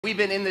We've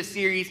been in this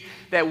series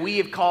that we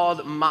have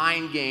called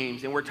Mind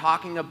Games, and we're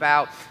talking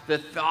about the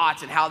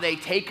thoughts and how they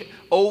take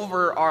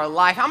over our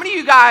life. How many of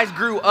you guys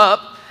grew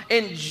up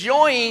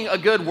enjoying a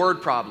good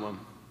word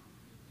problem?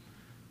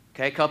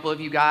 Okay, a couple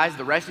of you guys.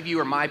 The rest of you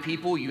are my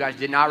people. You guys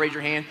did not raise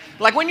your hand.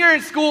 Like when you're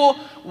in school,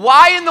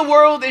 why in the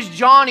world is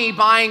Johnny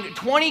buying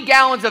 20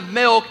 gallons of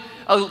milk,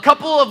 a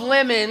couple of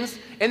lemons,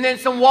 and then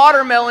some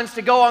watermelons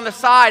to go on the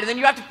side, and then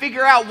you have to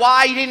figure out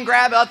why you didn't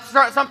grab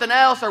something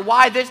else, or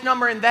why this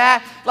number and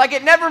that. Like,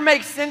 it never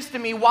makes sense to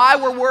me why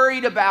we're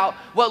worried about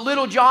what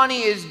little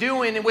Johnny is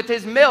doing with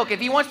his milk. If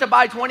he wants to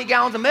buy 20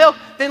 gallons of milk,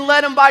 then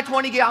let him buy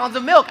 20 gallons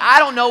of milk. I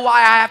don't know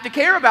why I have to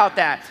care about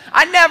that.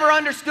 I never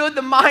understood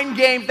the mind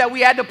games that we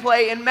had to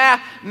play in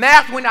math.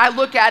 Math, when I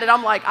look at it,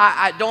 I'm like,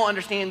 I don't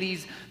understand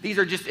these. These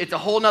are just, it's a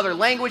whole nother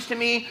language to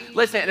me.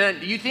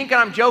 Listen, you think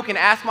I'm joking,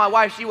 ask my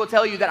wife, she will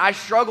tell you that I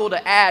struggle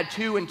to add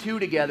 2 and 2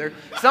 together.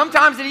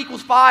 Sometimes it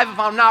equals 5 if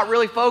I'm not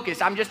really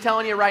focused. I'm just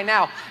telling you right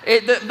now.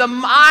 The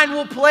mind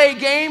will play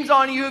games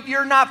on you if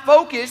you're not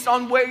focused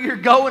on where you're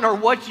going or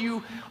what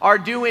you are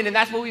doing. And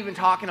that's what we've been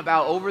talking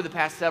about over the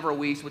past several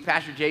weeks with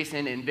Pastor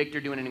Jason and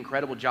Victor doing an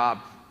incredible job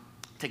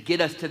to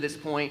get us to this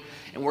point,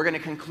 and we're going to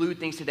conclude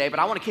things today. But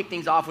I want to kick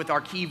things off with our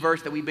key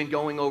verse that we've been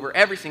going over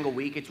every single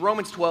week. It's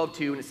Romans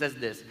 12:2, and it says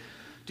this: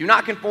 "Do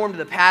not conform to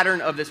the pattern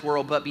of this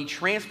world, but be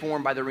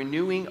transformed by the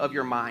renewing of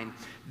your mind.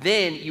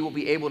 Then you will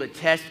be able to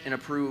test and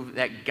approve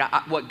that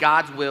what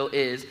God's will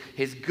is,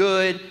 His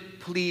good,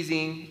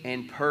 pleasing,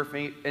 and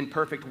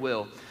perfect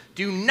will."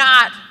 Do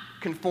not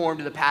conform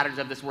to the patterns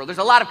of this world. There's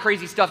a lot of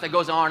crazy stuff that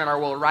goes on in our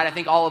world, right? I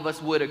think all of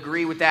us would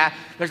agree with that.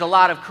 There's a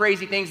lot of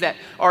crazy things that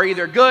are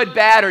either good,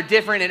 bad, or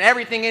different, and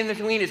everything in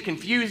between is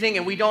confusing,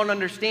 and we don't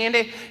understand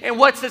it. And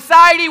what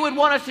society would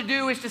want us to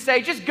do is to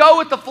say, just go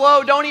with the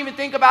flow, don't even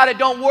think about it,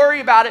 don't worry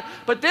about it.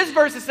 But this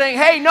verse is saying,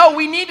 hey, no,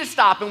 we need to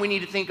stop and we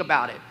need to think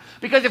about it.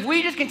 Because if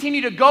we just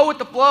continue to go with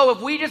the flow,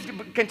 if we just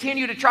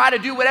continue to try to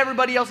do what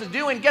everybody else is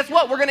doing, guess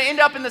what? We're going to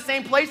end up in the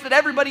same place that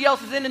everybody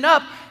else is ending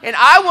up. And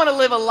I want to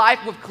live a life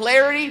with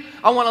clarity.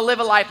 I want to live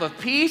a life of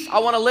peace. I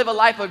want to live a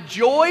life of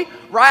joy,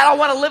 right? I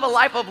want to live a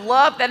life of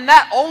love. And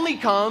that only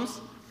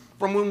comes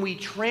from when we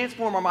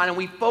transform our mind and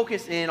we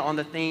focus in on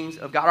the things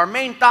of God. Our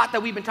main thought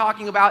that we've been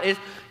talking about is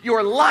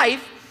your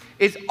life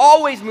is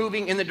always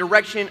moving in the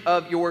direction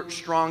of your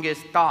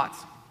strongest thoughts.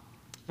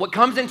 What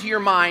comes into your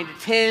mind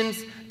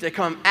tends to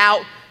come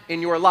out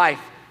in your life.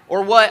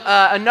 Or what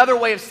another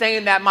way of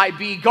saying that might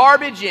be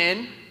garbage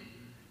in,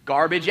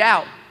 garbage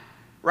out,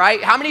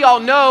 right? How many of y'all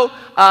know,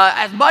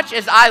 as much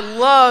as I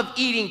love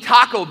eating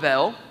Taco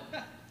Bell,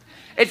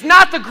 it's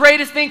not the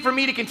greatest thing for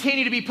me to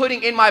continue to be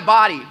putting in my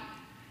body.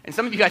 And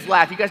some of you guys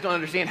laugh. You guys don't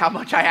understand how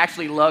much I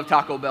actually love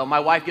Taco Bell. My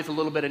wife gets a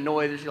little bit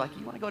annoyed. She's like,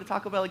 you want to go to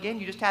Taco Bell again?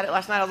 You just had it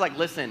last night. I was like,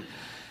 listen,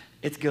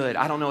 it's good.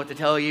 I don't know what to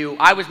tell you.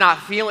 I was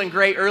not feeling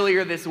great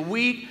earlier this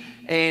week.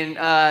 And,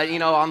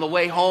 on the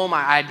way home,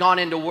 I had gone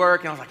into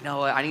work, and I was like,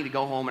 no, I need to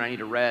go home, and I need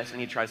to rest. I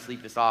need to try to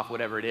sleep this off,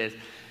 whatever it is.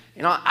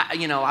 And,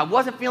 I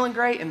wasn't feeling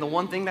great, and the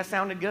one thing that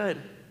sounded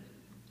good,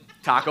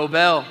 Taco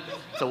Bell.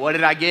 So what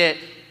did I get?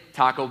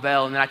 Taco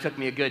Bell. And then I took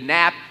me a good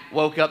nap,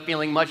 woke up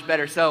feeling much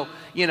better. So,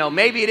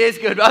 maybe it is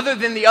good, other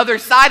than the other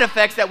side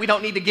effects that we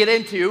don't need to get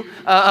into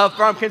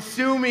from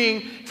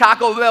consuming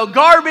Taco Bell.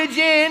 Garbage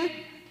in,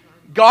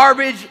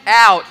 garbage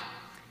out.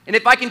 And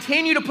if I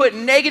continue to put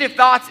negative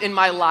thoughts in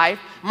my life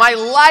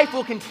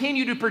will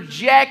continue to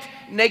project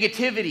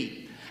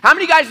negativity. How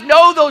many of you guys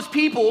know those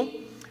people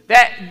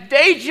that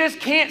they just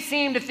can't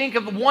seem to think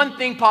of one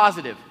thing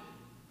positive?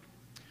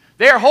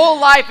 Their whole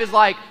life is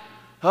like,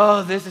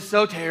 oh, this is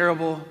so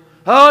terrible.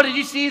 Oh, did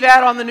you see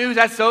that on the news?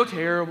 That's so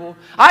terrible.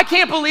 I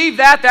can't believe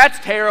that. That's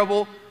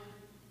terrible.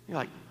 You're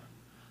like,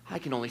 I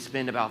can only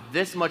spend about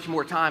this much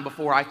more time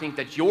before I think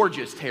that you're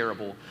just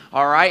terrible,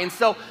 all right? And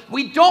so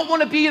we don't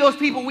want to be those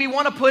people. We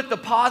want to put the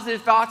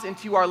positive thoughts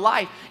into our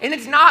life. And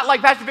it's not,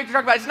 like Pastor Victor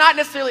talked about, it's not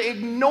necessarily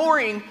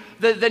ignoring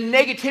the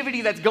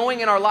negativity that's going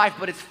in our life,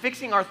 but it's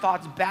fixing our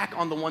thoughts back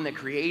on the one that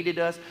created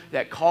us,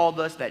 that called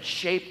us, that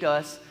shaped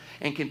us,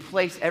 and can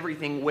place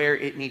everything where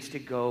it needs to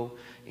go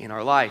in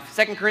our life.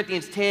 2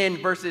 Corinthians 10,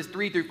 verses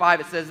 3 through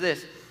 5, it says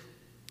this: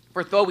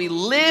 "For though we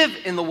live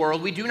in the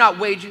world, we do not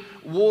wage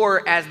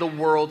war as the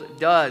world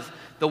does.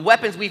 The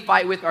weapons we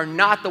fight with are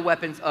not the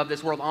weapons of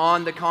this world.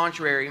 On the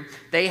contrary,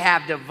 they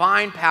have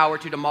divine power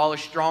to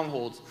demolish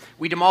strongholds.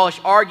 We demolish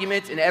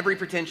arguments and every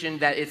pretension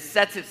that it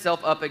sets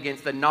itself up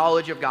against the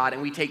knowledge of God,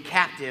 and we take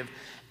captive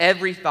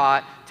every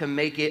thought to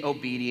make it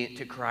obedient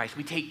to Christ."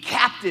 We take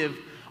captive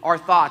our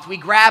thoughts. We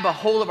grab a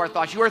hold of our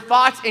thoughts. Your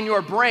thoughts in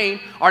your brain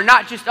are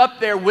not just up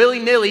there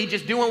willy-nilly,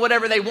 just doing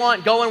whatever they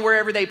want, going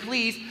wherever they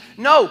please.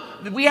 No,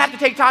 we have to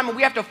take time and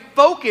we have to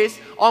focus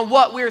on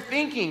what we're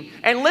thinking.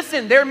 And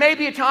listen, there may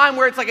be a time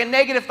where it's like a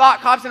negative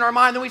thought pops in our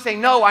mind, and we say,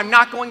 no, I'm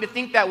not going to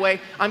think that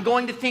way. I'm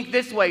going to think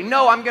this way.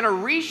 No, I'm going to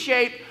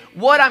reshape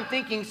what I'm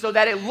thinking so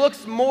that it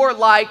looks more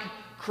like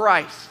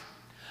Christ.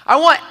 I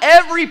want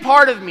every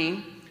part of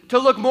me to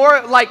look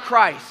more like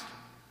Christ.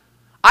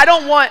 I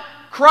don't want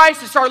Christ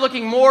to start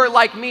looking more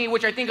like me,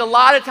 which I think a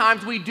lot of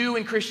times we do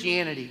in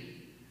Christianity.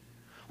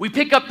 We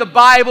pick up the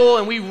Bible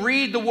and we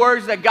read the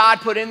words that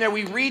God put in there.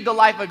 We read the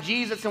life of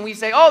Jesus and we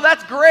say, oh,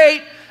 that's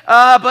great,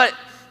 but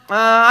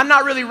I'm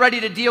not really ready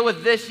to deal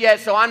with this yet,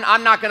 so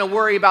I'm not going to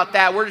worry about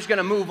that. We're just going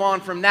to move on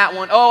from that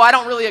one. Oh, I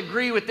don't really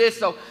agree with this,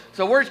 so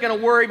we're just going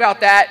to worry about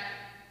that.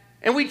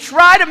 And we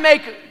try to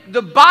make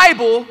the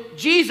Bible,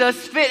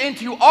 Jesus, fit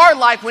into our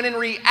life when in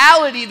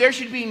reality there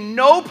should be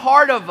no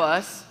part of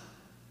us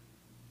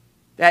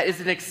that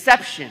is an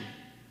exception.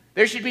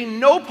 There should be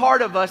no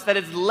part of us that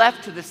is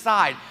left to the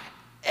side.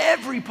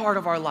 Every part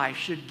of our life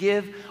should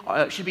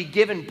be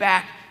given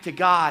back to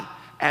God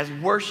as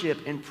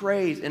worship and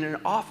praise and an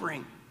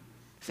offering.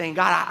 Saying,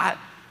 God,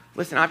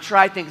 listen, I've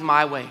tried things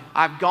my way.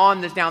 I've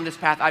gone down this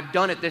path. I've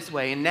done it this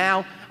way. And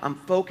now I'm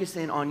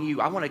focusing on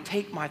you. I want to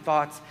take my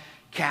thoughts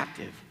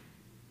captive.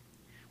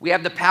 We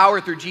have the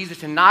power through Jesus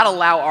to not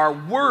allow our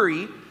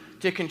worry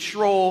to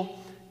control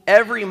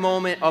every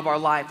moment of our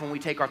life when we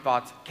take our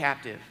thoughts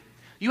captive.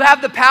 You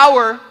have the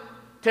power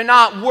to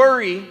not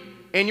worry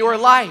in your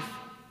life.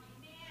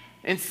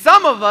 And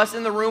some of us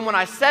in the room, when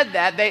I said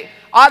that,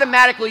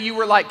 you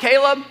were like,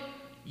 Caleb,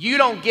 you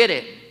don't get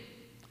it.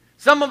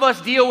 Some of us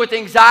deal with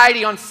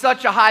anxiety on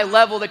such a high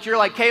level that you're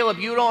like, Caleb,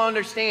 you don't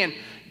understand.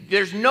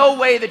 There's no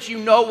way that you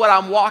know what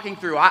I'm walking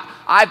through.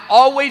 I've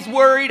always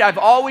worried. I've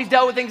always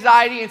dealt with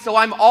anxiety, and so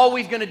I'm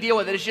always going to deal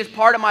with it. It's just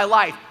part of my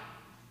life,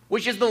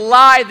 which is the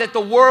lie that the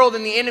world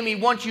and the enemy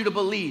want you to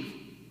believe.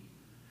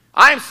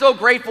 I am so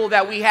grateful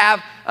that we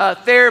have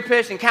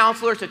therapists and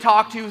counselors to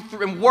talk to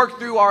and work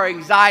through our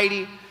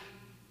anxiety.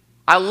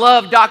 I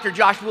love Dr.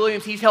 Josh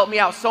Williams. He's helped me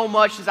out so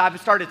much since I've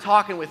started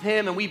talking with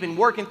him, and we've been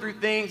working through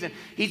things, and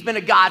he's been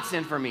a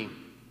godsend for me.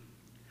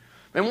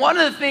 And one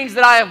of the things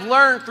that I have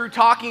learned through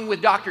talking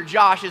with Dr.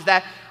 Josh is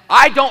that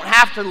I don't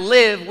have to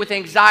live with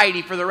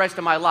anxiety for the rest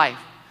of my life.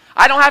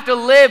 I don't have to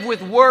live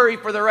with worry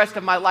for the rest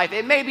of my life.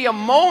 It may be a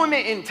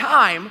moment in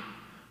time,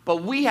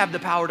 but we have the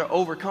power to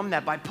overcome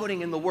that by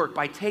putting in the work,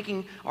 by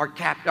taking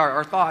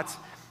our thoughts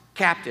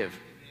captive.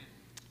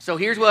 So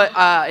here's what,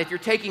 if you're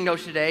taking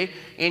notes today,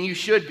 and you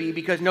should be,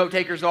 because note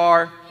takers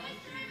are...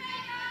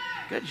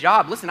 Good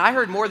job. Listen, I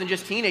heard more than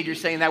just teenagers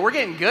saying that. We're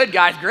getting good,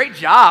 guys. Great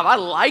job. I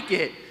like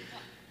it.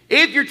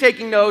 If you're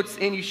taking notes,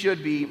 and you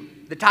should be,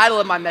 the title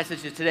of my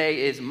message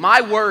today is,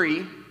 My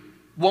Worry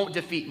Won't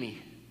Defeat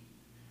Me.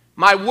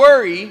 My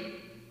worry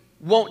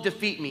won't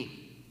defeat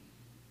me.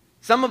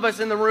 Some of us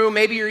in the room,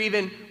 maybe you're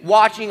even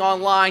watching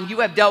online,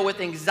 you have dealt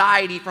with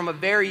anxiety from a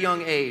very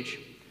young age.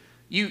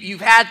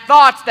 You've had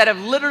thoughts that have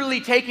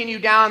literally taken you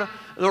down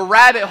the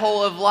rabbit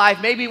hole of life.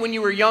 Maybe when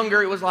you were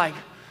younger, it was like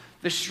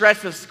the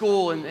stress of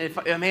school. And if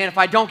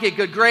I don't get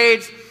good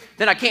grades,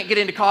 then I can't get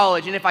into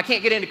college. And if I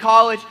can't get into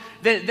college,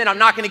 then I'm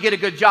not going to get a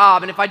good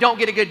job. And if I don't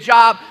get a good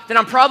job, then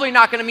I'm probably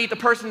not going to meet the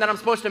person that I'm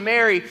supposed to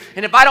marry.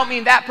 And if I don't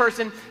meet that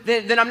person,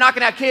 then I'm not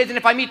going to have kids. And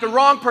if I meet the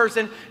wrong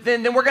person,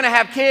 then we're going to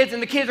have kids,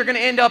 and the kids are going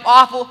to end up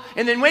awful.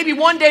 And then maybe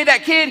one day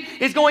that kid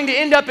is going to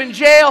end up in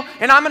jail,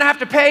 and I'm going to have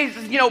to pay,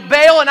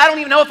 bail, and I don't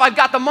even know if I've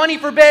got the money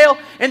for bail.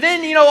 And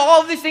then,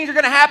 all of these things are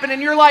going to happen,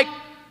 and you're like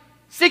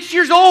 6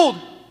 years old.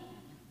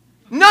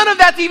 None of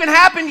that's even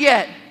happened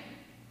yet.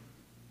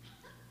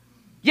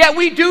 Yet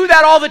we do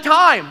that all the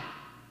time.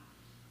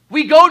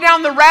 We go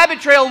down the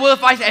rabbit trail. Well,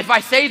 if I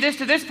say this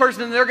to this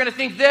person, then they're going to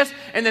think this,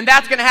 and then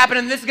that's going to happen,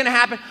 and this is going to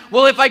happen.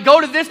 Well, if I go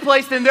to this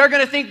place, then they're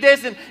going to think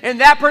this, and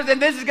that person,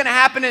 this is going to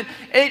happen. And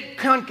it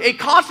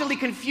constantly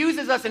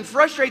confuses us and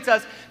frustrates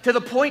us to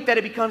the point that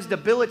it becomes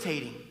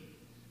debilitating.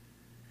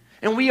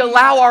 And we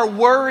allow our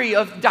worry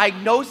of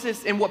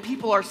diagnosis and what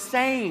people are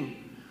saying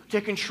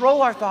to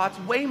control our thoughts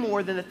way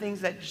more than the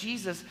things that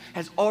Jesus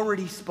has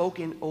already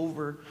spoken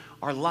over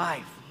our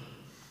life.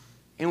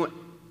 And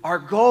our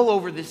goal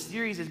over this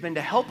series has been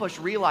to help us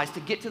realize,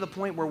 to get to the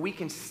point where we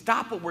can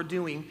stop what we're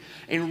doing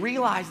and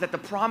realize that the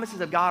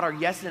promises of God are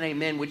yes and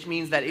amen, which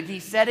means that if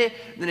He said it,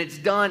 then it's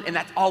done, and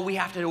that's all we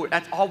have to do.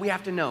 That's all we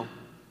have to know.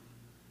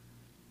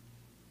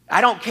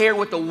 I don't care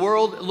what the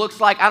world looks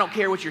like. I don't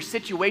care what your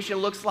situation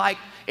looks like.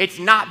 It's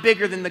not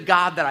bigger than the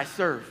God that I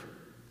serve.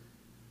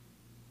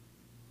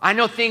 I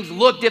know things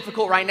look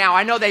difficult right now.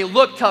 I know they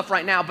look tough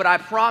right now, but I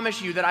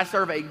promise you that I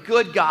serve a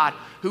good God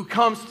who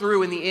comes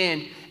through in the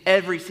end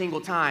every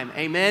single time.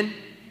 Amen?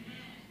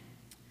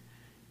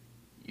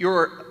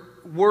 Your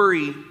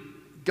worry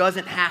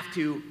doesn't have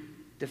to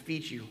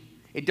defeat you.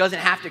 It doesn't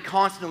have to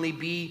constantly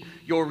be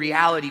your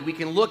reality. We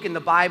can look in the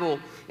Bible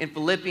in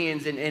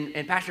Philippians,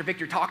 and Pastor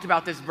Victor talked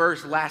about this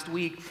verse last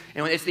week,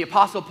 and it's the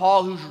Apostle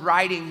Paul who's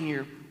writing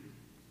here.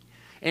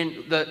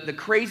 And the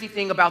crazy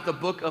thing about the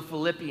book of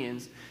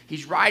Philippians,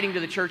 he's writing to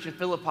the church in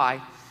Philippi,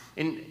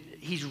 and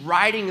he's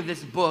writing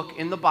this book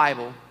in the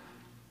Bible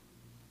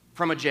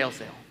from a jail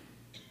cell.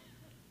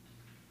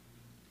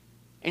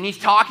 And he's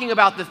talking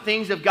about the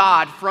things of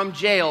God from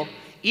jail,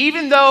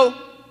 even though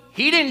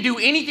he didn't do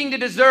anything to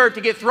deserve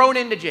to get thrown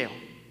into jail.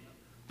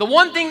 The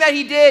one thing that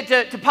he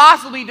did to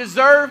possibly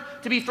deserve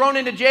to be thrown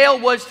into jail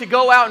was to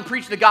go out and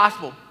preach the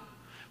gospel.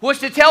 was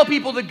to tell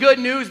people the good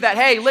news that,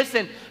 hey,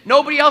 listen,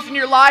 nobody else in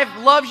your life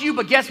loves you,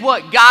 but guess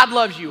what? God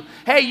loves you.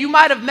 Hey, you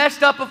might have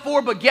messed up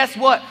before, but guess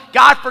what?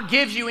 God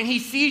forgives you, and he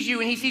sees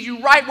you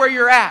right where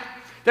you're at.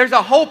 There's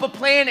a hope, a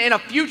plan, and a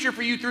future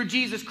for you through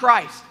Jesus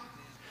Christ.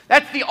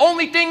 That's the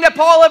only thing that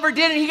Paul ever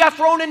did, and he got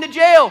thrown into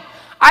jail.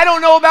 I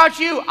don't know about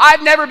you.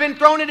 I've never been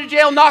thrown into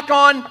jail, knock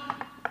on.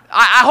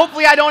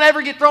 Hopefully I don't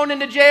ever get thrown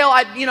into jail.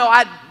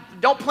 I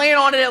don't plan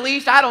on it at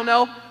least. I don't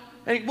know.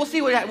 And we'll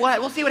see what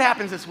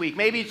happens this week.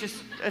 Maybe it's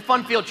just a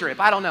fun field trip.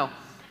 I don't know.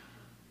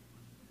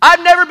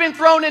 I've never been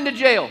thrown into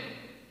jail.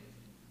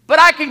 But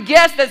I can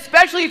guess that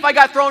especially if I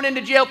got thrown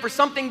into jail for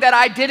something that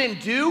I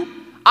didn't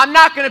do, I'm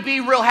not going to be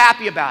real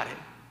happy about it.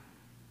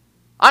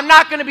 I'm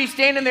not going to be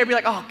standing there and be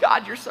like, oh,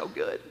 God, you're so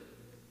good.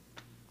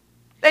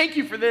 Thank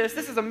you for this.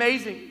 This is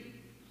amazing.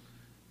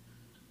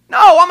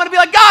 No, I'm going to be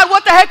like, God,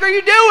 what the heck are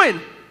you doing?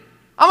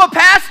 I'm a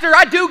pastor.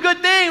 I do good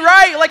things,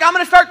 right? Like, I'm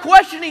going to start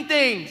questioning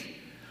things.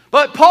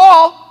 But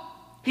Paul,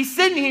 he's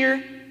sitting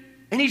here,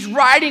 and he's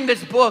writing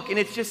this book, and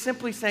it's just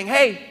simply saying,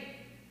 hey,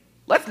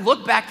 let's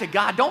look back to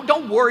God.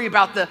 Don't worry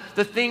about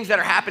the things that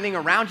are happening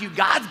around you.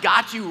 God's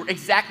got you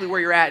exactly where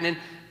you're at. And in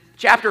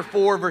chapter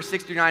 4, verse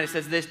 6 through 9, it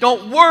says this: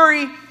 don't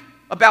worry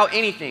about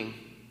anything.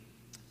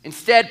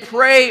 Instead,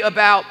 pray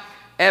about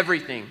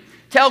everything.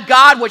 Tell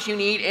God what you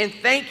need and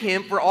thank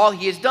him for all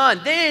he has done.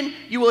 Then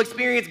you will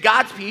experience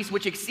God's peace,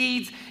 which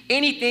exceeds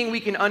anything we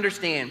can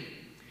understand.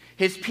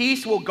 His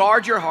peace will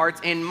guard your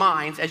hearts and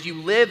minds as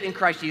you live in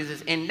Christ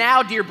Jesus. And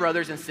now, dear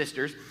brothers and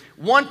sisters,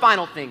 one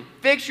final thing.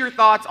 Fix your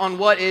thoughts on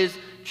what is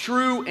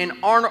true and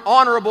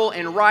honorable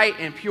and right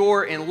and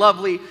pure and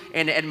lovely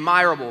and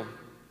admirable.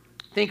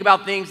 Think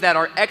about things that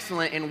are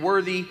excellent and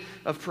worthy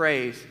of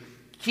praise.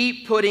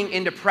 Keep putting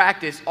into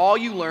practice all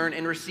you learned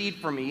and received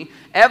from me,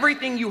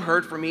 everything you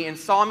heard from me and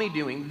saw me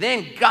doing.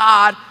 Then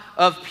God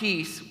of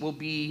peace will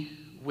be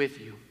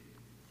with you.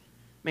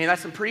 Man,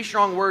 that's some pretty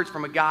strong words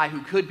from a guy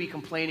who could be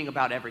complaining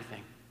about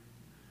everything.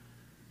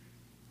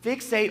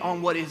 Fixate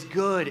on what is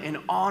good and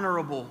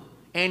honorable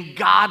and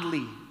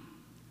godly.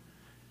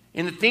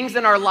 And the things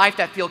in our life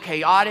that feel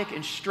chaotic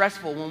and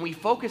stressful, when we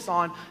focus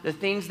on the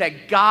things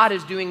that God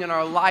is doing in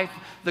our life,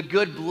 the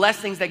good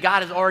blessings that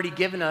God has already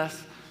given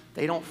us,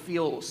 they don't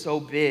feel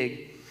so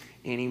big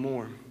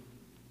anymore.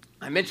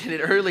 I mentioned it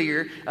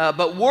earlier,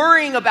 but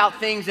worrying about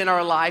things in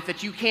our life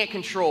that you can't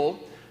control,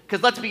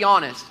 because let's be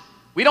honest,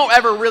 we don't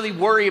ever really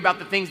worry about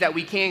the things that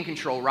we can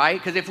control, right?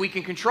 Because if we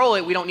can control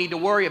it, we don't need to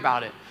worry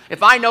about it.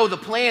 If I know the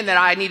plan that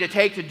I need to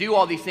take to do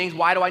all these things,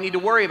 why do I need to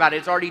worry about it?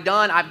 It's already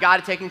done. I've got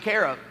it taken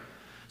care of.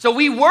 So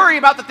we worry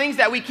about the things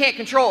that we can't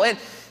control. And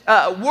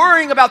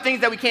worrying about things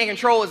that we can't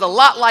control is a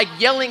lot like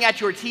yelling at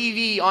your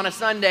TV on a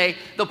Sunday,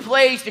 the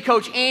plays to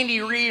Coach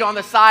Andy Reid on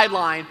the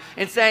sideline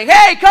and saying,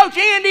 hey, Coach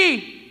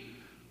Andy,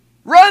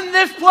 run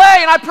this play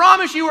and I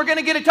promise you we're going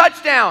to get a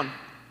touchdown.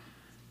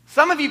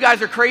 Some of you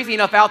guys are crazy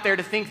enough out there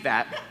to think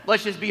that.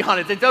 Let's just be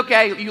honest. It's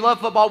okay. You love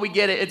football. We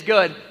get it. It's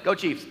good. Go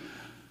Chiefs.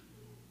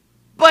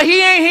 But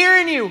he ain't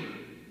hearing you.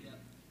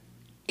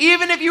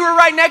 Even if you were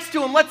right next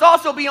to him, let's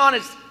also be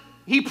honest.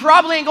 He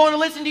probably ain't going to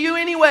listen to you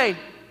anyway.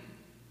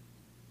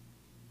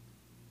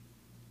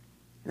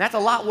 And that's a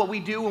lot what we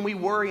do when we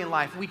worry in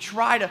life. We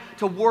try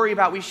to worry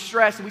about, we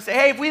stress, and we say,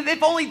 hey,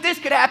 if only this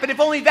could happen, if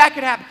only that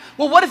could happen.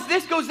 Well, what if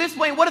this goes this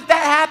way, and what if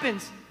that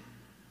happens?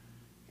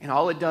 And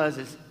all it does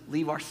is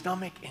leave our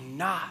stomach in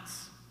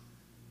knots,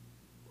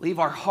 leave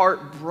our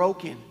heart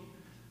broken,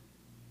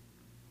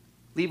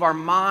 leave our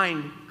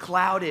mind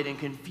clouded and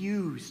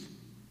confused.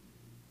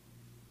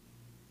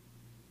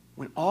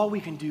 When all we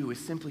can do is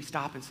simply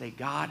stop and say,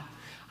 God,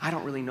 I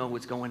don't really know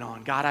what's going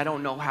on. God, I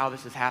don't know how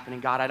this is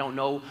happening. God, I don't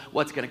know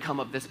what's going to come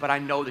of this, but I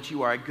know that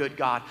you are a good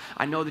God.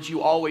 I know that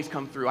you always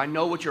come through. I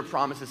know what your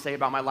promises say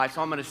about my life,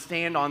 so I'm going to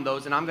stand on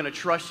those, and I'm going to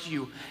trust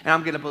you, and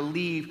I'm going to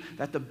believe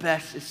that the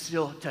best is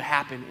still to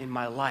happen in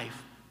my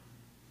life.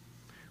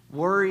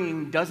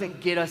 Worrying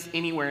doesn't get us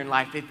anywhere in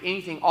life. If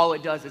anything, all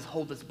it does is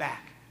hold us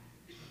back.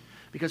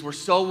 Because we're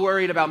so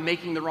worried about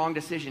making the wrong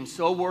decision,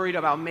 so worried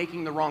about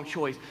making the wrong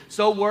choice,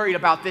 so worried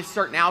about this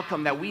certain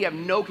outcome that we have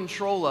no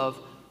control of,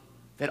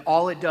 that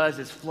all it does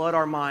is flood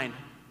our mind,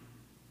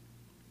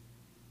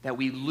 that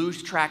we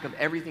lose track of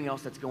everything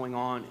else that's going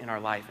on in our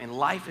life. And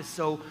life is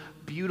so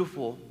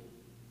beautiful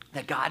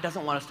that God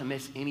doesn't want us to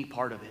miss any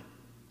part of it.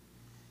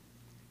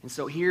 And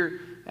so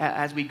here,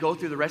 as we go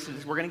through the rest of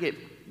this, we're going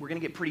to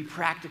get pretty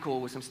practical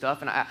with some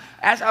stuff. And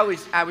as I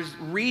was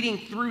reading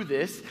through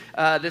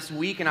this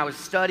week and I was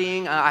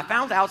studying, I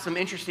found out some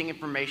interesting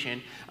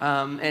information.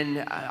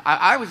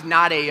 I was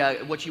not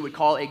what you would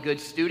call a good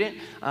student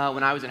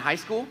when I was in high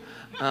school.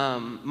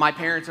 My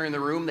parents are in the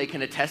room. They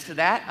can attest to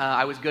that.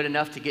 I was good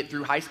enough to get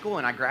through high school,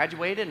 and I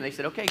graduated, and they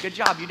said, okay, good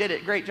job. You did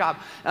it. Great job.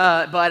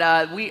 But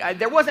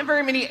there wasn't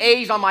very many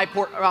A's on my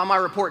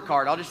report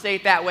card. I'll just say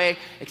it that way,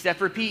 except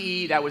for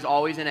PE. That was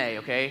always an A,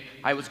 okay?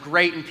 I was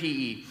great in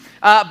PE.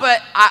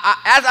 But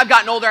as I've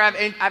gotten older,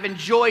 I've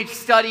enjoyed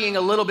studying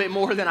a little bit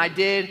more than I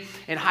did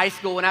in high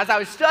school. And as I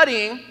was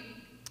studying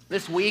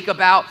this week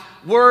about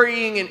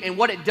worrying and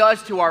what it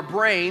does to our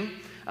brain,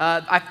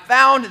 I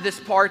found this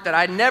part that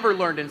I never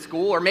learned in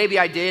school, or maybe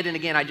I did, and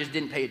again, I just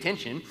didn't pay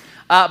attention.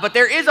 But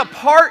there is a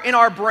part in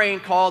our brain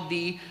called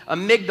the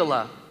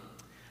amygdala.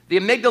 The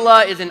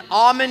amygdala is an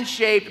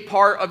almond-shaped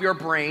part of your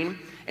brain,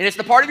 and it's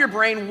the part of your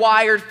brain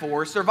wired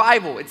for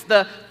survival. It's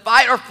the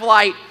fight or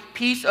flight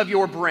piece of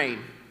your brain.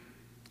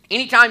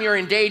 Anytime you're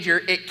in danger,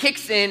 it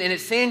kicks in and it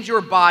sends your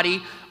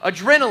body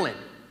adrenaline.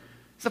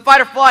 It's a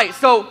fight or flight.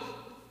 So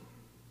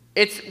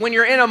it's when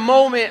you're in a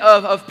moment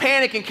of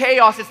panic and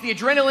chaos, it's the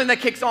adrenaline that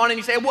kicks on and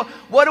you say,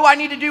 what do I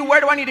need to do? Where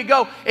do I need to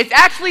go? It's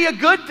actually a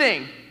good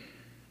thing.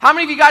 How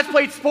many of you guys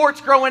played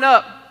sports growing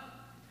up?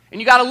 And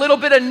you got a little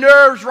bit of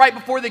nerves right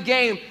before the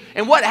game.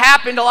 And what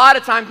happened a lot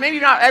of times, maybe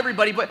not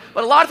everybody, but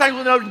a lot of times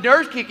when those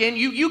nerves kick in,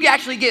 you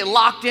actually get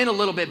locked in a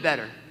little bit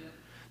better.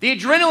 The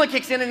adrenaline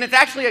kicks in, and it's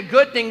actually a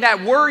good thing.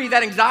 That worry,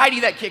 that anxiety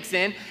that kicks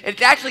in,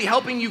 it's actually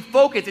helping you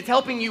focus. It's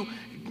helping you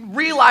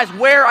realize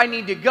where I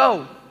need to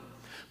go.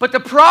 But the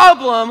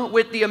problem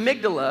with the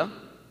amygdala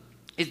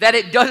is that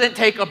it doesn't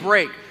take a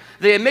break.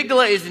 The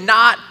amygdala is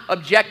not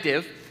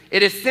objective.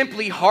 It is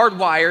simply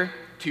hardwired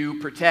to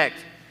protect.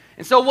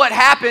 And so what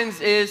happens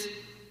is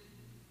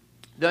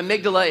the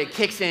amygdala, it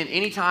kicks in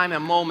anytime, a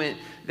moment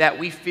that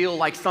we feel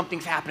like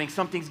something's happening,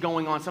 something's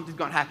going on, something's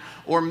going to happen.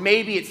 Or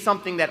maybe it's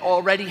something that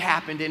already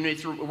happened and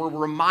we're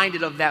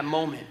reminded of that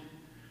moment.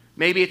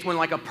 Maybe it's when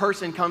like a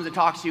person comes and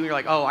talks to you and you're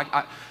like, oh,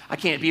 I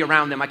can't be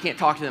around them. I can't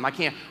talk to them. I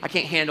can't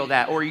handle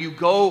that. Or you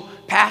go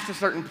past a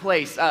certain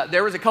place.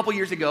 There was a couple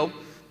years ago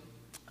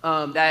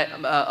that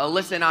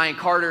Alyssa and I and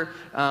Carter,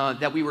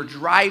 that we were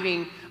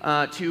driving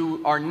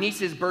to our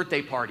niece's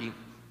birthday party.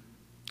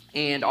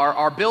 And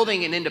our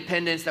building in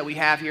Independence that we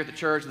have here at the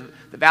church,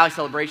 the Valley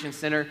Celebration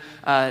Center,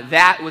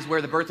 that was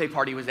where the birthday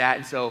party was at.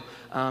 And so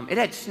it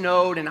had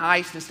snowed and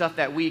iced and stuff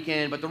that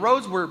weekend, but the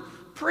roads were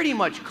pretty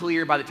much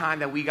clear by the time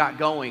that we got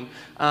going.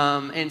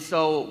 And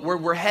so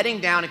we're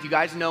heading down, if you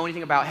guys know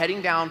anything about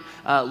heading down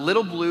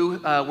Little Blue,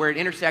 where it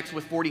intersects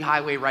with 40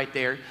 Highway right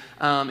there.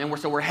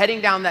 So we're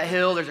heading down that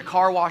hill. There's a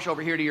car wash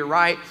over here to your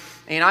right,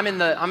 and I'm in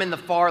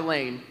the far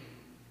lane.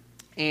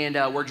 And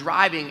we're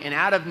driving, and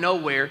out of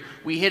nowhere,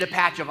 we hit a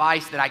patch of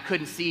ice that I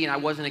couldn't see and I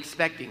wasn't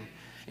expecting.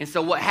 And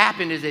so what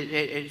happened is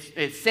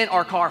it sent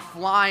our car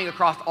flying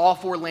across all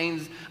 4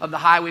 lanes of the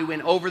highway,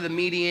 went over the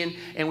median,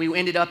 and we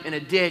ended up in a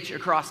ditch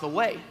across the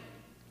way.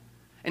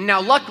 And now,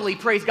 luckily,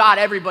 praise God,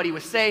 everybody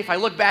was safe. I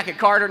look back at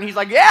Carter, and he's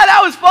like, yeah,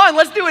 that was fun.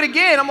 Let's do it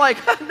again. I'm like,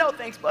 no,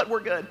 thanks, bud.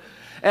 We're good.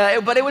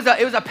 But it was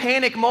a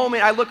panic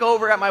moment. I look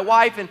over at my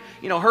wife, and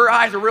her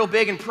eyes are real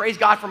big, and praise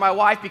God for my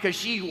wife because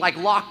she like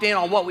locked in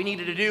on what we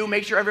needed to do,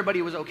 make sure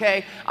everybody was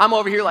okay. I'm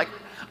over here like,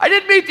 I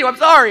didn't mean to. I'm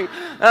sorry.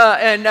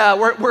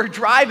 We're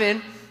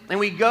driving, and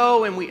we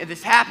go, and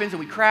this happens, and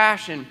we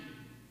crash, and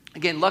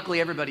again, luckily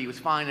everybody was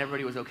fine,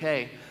 everybody was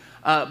okay.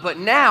 But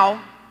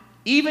now,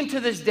 even to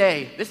this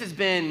day, this has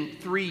been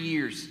 3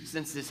 years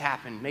since this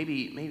happened,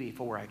 maybe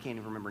 4. I can't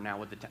even remember now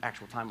what the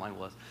actual timeline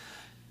was.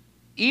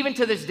 Even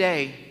to this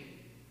day,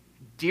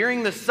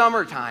 during the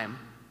summertime,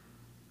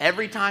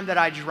 every time that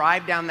I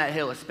drive down that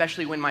hill,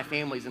 especially when my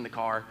family's in the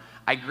car,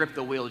 I grip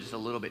the wheel just a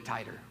little bit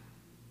tighter.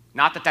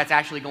 Not that that's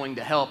actually going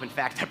to help. In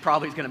fact, that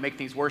probably is going to make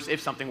things worse if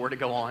something were to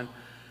go on.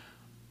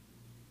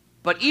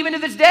 But even to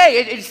this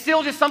day, it's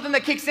still just something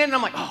that kicks in, and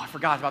I'm like, oh, I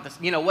forgot about this,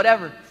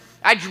 whatever.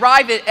 I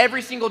drive it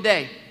every single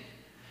day.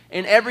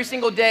 And every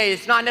single day,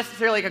 it's not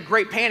necessarily like a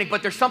great panic,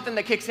 but there's something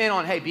that kicks in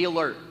on, hey, be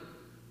alert.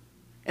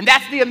 And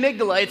that's the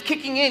amygdala. It's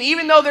kicking in,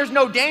 even though there's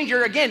no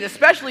danger, again,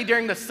 especially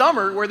during the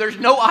summer where there's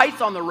no ice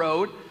on the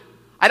road.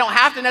 I don't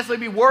have to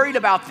necessarily be worried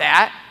about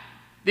that.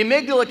 The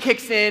amygdala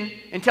kicks in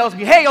and tells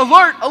me, hey,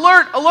 alert,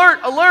 alert, alert,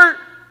 alert.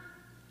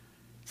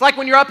 It's like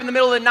when you're up in the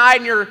middle of the night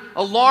and your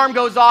alarm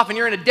goes off and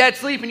you're in a dead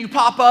sleep and you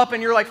pop up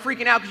and you're like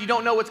freaking out because you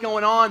don't know what's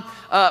going on.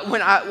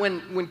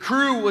 When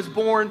Crew was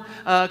born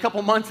a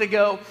couple months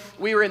ago,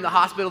 we were in the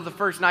hospital the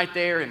first night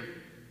there, and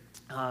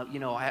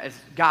as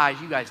guys,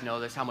 you guys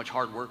know this, how much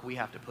hard work we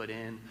have to put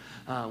in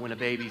when a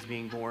baby's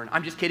being born.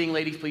 I'm just kidding,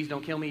 ladies. Please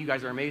don't kill me. You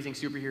guys are amazing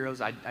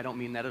superheroes. I don't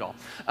mean that at all.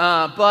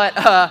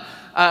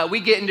 But we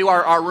get into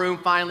our room,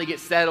 finally get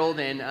settled,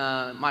 and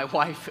my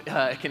wife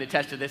can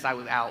attest to this. I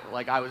was out.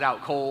 Like, I was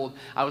out cold.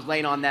 I was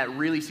laying on that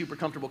really super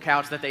comfortable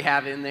couch that they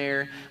have in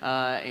there,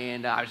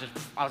 and I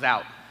was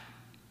out.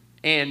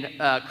 And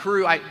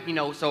Crew,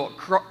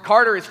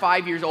 Carter is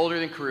 5 years older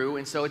than Crew,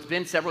 and so it's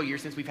been several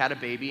years since we've had a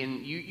baby,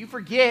 and you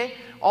forget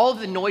all of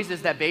the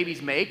noises that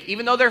babies make.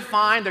 Even though they're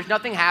fine, there's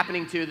nothing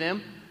happening to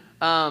them.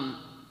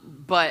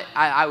 But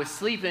I was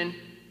sleeping,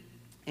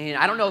 and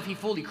I don't know if he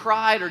fully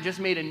cried or just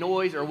made a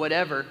noise or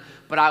whatever,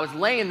 but I was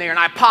laying there, and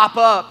I pop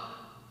up,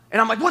 and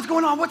I'm like, what's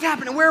going on? What's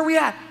happening? Where are we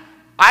at?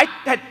 I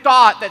had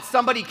thought that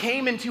somebody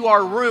came into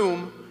our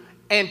room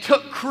and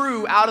took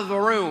Crew out of the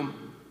room.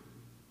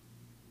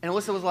 And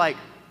Alyssa was like,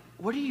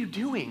 what are you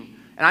doing?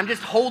 And I'm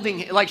just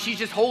she's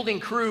just holding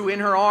Crew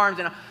in her arms.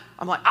 And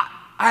I'm like,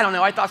 I don't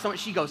know. I thought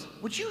she goes,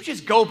 would you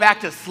just go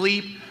back to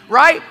sleep,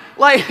 right?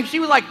 Like,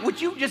 she was like,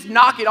 would you just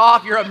knock it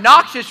off? You're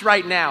obnoxious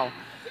right now.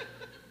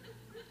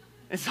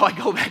 And so I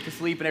go back to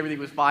sleep and everything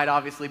was fine,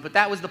 obviously. But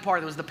that was the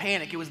part, it was the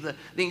panic. It was the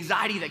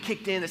anxiety that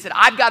kicked in that said,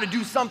 I've got to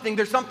do something.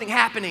 There's something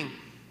happening.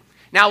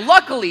 Now,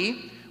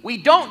 luckily, we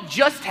don't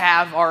just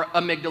have our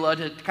amygdala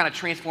to kind of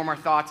transform our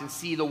thoughts and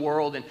see the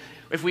world. And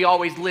if we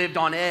always lived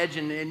on edge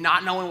and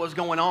not knowing what was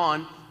going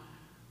on,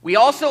 we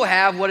also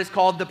have what is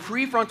called the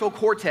prefrontal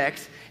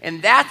cortex.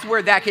 And that's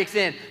where that kicks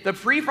in. The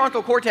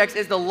prefrontal cortex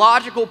is the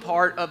logical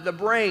part of the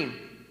brain.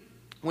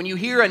 When you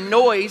hear a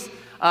noise,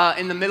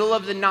 in the middle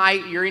of the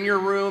night, you're in your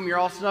room, you're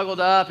all snuggled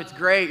up, it's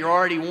great, you're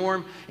already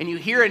warm, and you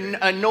hear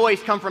a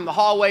noise come from the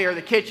hallway or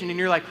the kitchen, and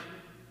you're like,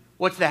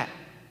 what's that?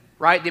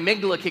 Right? The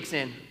amygdala kicks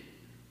in.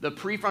 The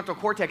prefrontal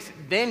cortex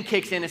then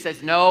kicks in and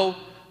says, no,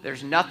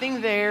 there's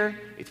nothing there.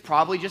 It's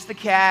probably just the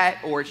cat,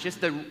 or it's just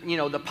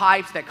the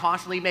pipes that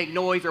constantly make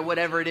noise or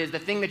whatever it is, the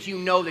thing that you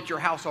know that your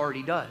house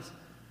already does.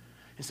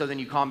 And so then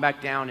you calm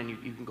back down and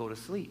you can go to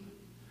sleep.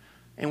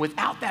 And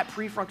without that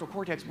prefrontal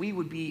cortex, we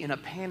would be in a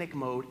panic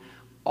mode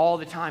all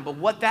the time. But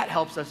what that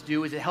helps us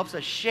do is it helps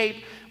us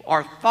shape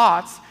our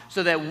thoughts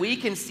so that we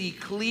can see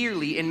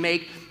clearly and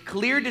make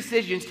clear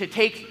decisions to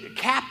take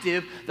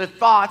captive the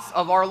thoughts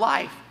of our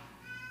life.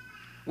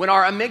 When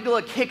our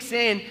amygdala kicks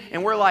in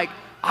and we're like,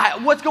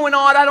 what's going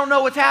on? I don't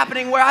know what's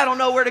happening. I don't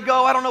know where to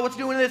go. I don't know what's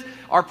doing this.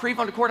 Our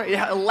prefrontal cortex, it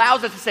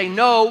allows us to say,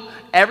 no,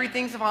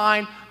 everything's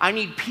fine. I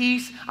need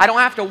peace. I don't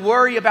have to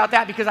worry about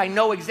that because I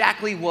know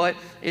exactly what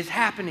is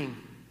happening.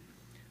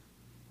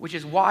 Which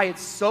is why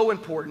it's so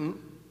important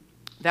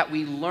that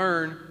we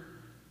learn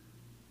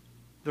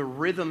the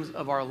rhythms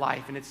of our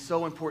life. And it's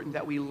so important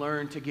that we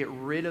learn to get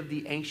rid of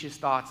the anxious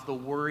thoughts, the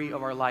worry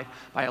of our life,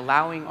 by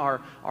allowing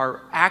our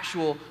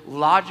actual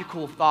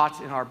logical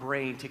thoughts in our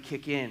brain to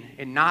kick in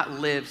and not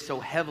live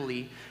so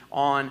heavily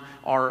on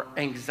our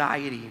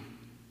anxiety.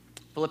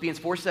 Philippians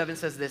 4:7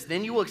 says this,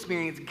 then you will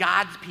experience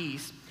God's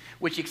peace,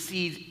 which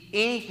exceeds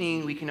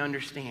anything we can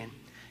understand.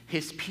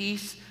 His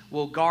peace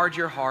will guard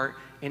your heart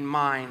and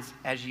minds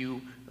as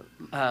you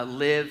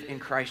live in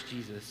Christ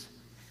Jesus.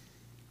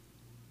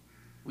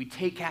 We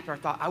take captive our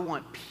thought. I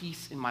want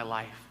peace in my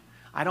life.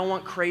 I don't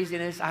want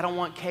craziness. I don't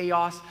want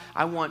chaos.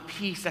 I want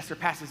peace that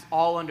surpasses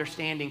all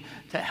understanding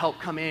to help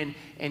come in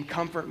and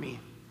comfort me.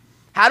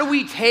 How do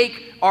we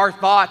take our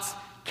thoughts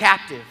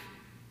captive?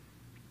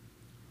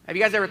 Have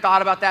you guys ever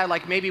thought about that?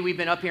 Like maybe we've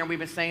been up here and we've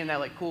been saying that,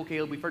 like, cool,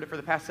 Caleb, we've heard it for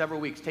the past several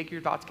weeks. Take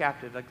your thoughts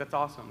captive. Like, that's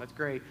awesome. That's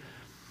great.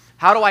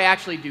 How do I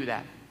actually do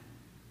that?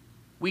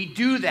 We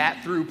do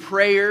that through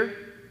prayer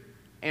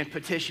and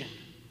petition.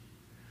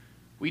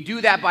 We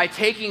do that by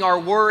taking our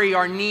worry,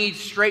 our needs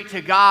straight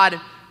to God,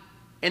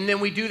 and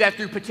then we do that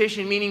through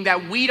petition, meaning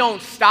that we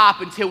don't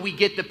stop until we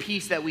get the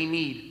peace that we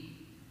need.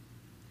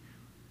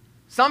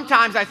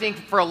 Sometimes I think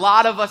for a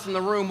lot of us in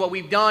the room, what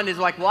we've done is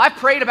like, well, I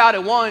prayed about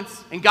it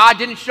once, and God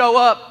didn't show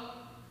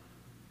up.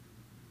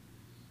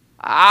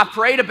 I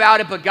prayed about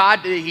it, but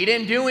God, He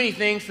didn't do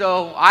anything,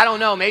 so I don't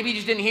know. Maybe He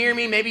just didn't hear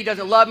me. Maybe He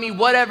doesn't love me,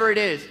 whatever it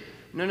is.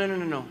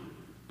 No.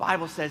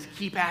 Bible says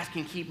keep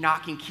asking, keep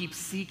knocking, keep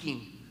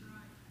seeking.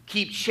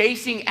 Keep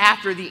chasing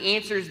after the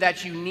answers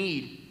that you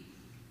need.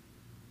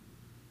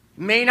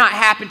 It may not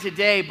happen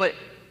today, but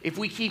if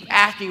we keep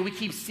asking, we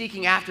keep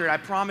seeking after it, I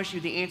promise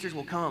you the answers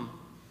will come.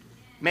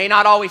 May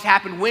not always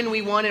happen when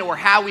we want it or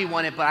how we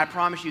want it, but I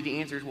promise you the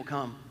answers will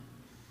come.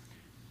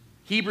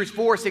 Hebrews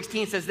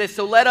 4:16 says this,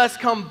 so let us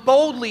come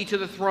boldly to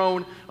the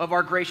throne of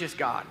our gracious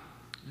God.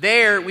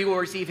 There we will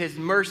receive His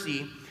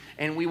mercy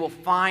and we will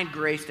find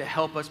grace to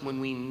help us when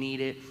we need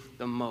it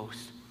the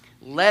most.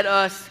 Let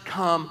us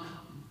come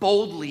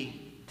boldly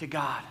to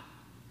God.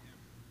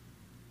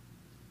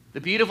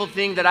 The beautiful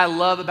thing that I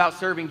love about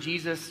serving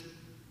Jesus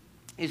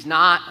is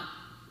not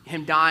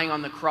Him dying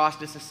on the cross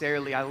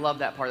necessarily. I love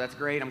that part. That's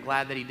great. I'm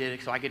glad that He did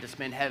it so I get to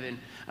spend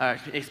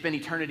spend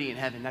eternity in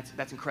heaven.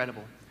 That's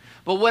incredible.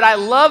 But what I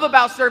love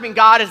about serving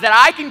God is that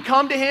I can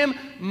come to Him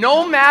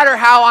no matter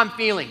how I'm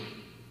feeling.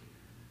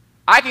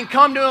 I can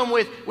come to Him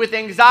with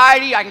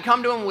anxiety. I can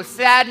come to Him with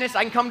sadness.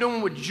 I can come to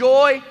Him with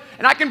joy.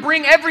 And I can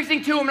bring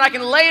everything to Him and I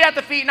can lay it at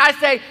the feet and I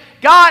say,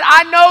 God,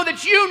 I know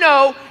that You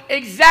know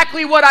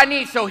exactly what I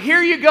need. So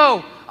here you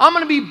go. I'm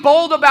going to be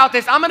bold about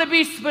this. I'm going to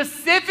be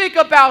specific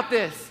about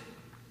this.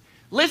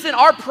 Listen,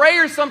 our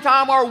prayers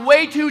sometimes are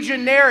way too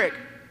generic.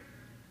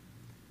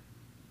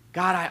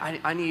 God,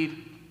 I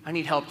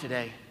need help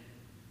today.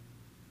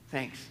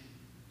 Thanks.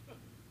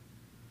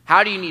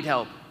 How do you need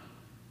help?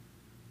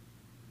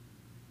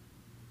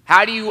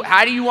 How do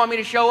you want me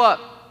to show up?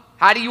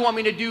 How do you want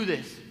me to do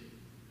this?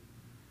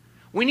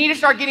 We need to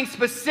start getting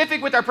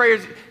specific with our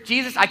prayers.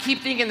 Jesus, I keep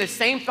thinking the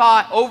same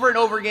thought over and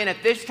over again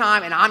at this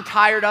time, and I'm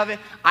tired of it.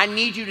 I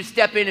need You to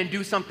step in and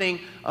do something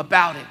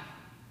about it.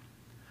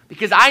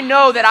 Because I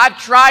know that I've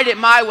tried it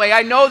my way.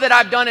 I know that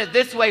I've done it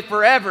this way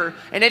forever,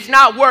 and it's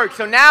not worked.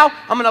 So now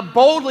I'm going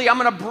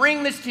to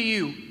bring this to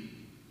You,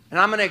 and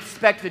I'm going to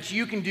expect that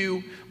You can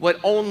do what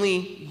only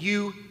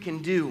You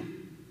can do.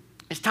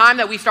 It's time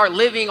that we start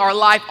living our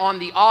life on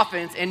the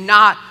offense and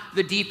not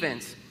the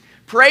defense.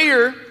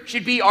 Prayer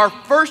should be our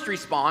first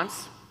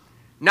response,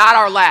 not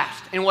our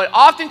last. And what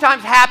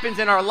oftentimes happens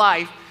in our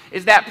life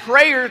is that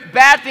prayer,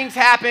 bad things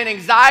happen,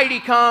 anxiety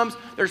comes,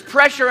 there's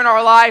pressure in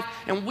our life,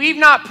 and we've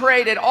not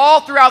prayed at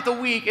all throughout the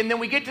week, and then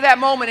we get to that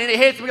moment and it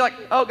hits, and we're like,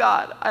 oh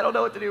God, I don't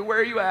know what to do. Where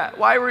are you at?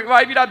 Why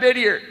have you not been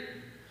here?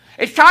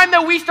 It's time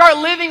that we start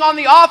living on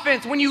the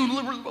offense. When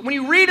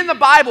you read in the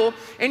Bible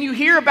and you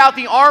hear about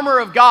the armor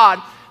of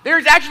God,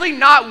 there's actually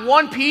not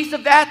one piece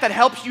of that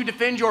helps you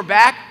defend your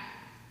back.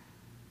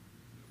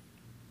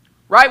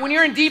 Right? When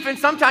you're in defense,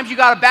 sometimes you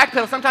got to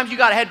backpedal, sometimes you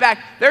got to head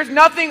back. There's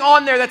nothing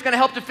on there that's going to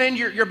help defend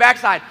your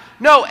backside.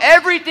 No,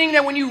 everything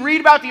that when you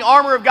read about the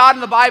armor of God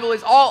in the Bible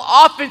is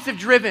all offensive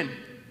driven.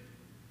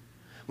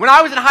 When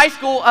I was in high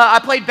school, I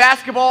played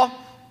basketball,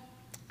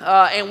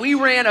 and we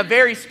ran a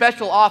very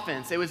special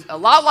offense. It was a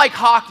lot like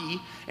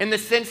hockey in the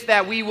sense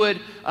that we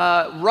would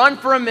run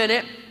for a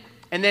minute,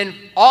 and then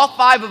all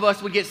 5 of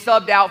us would get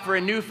subbed out for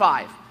a new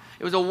 5.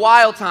 It was a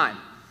wild time.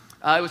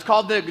 It was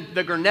called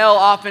the Grinnell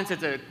offense.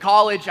 It's a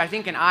college, I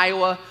think in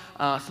Iowa,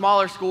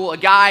 smaller school. A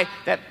guy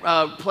that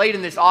played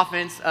in this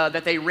offense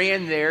that they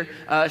ran there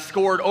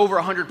scored over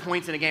 100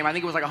 points in a game. I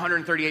think it was like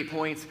 138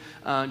 points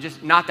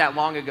just not that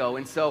long ago.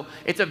 And so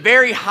it's a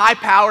very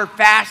high-powered,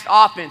 fast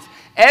offense.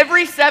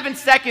 Every 7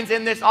 seconds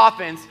in this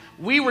offense,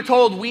 we were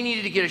told we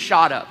needed to get a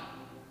shot up.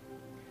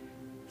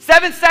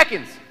 7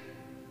 seconds.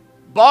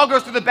 Ball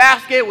goes through the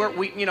basket.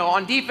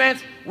 On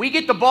defense, we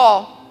get the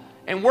ball,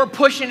 and we're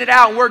pushing it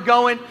out, and we're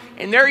going,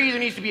 and there either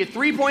needs to be a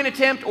 3-point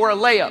attempt or a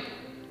layup.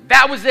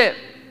 That was it.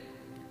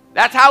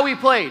 That's how we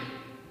played.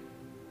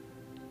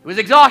 It was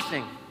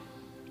exhausting.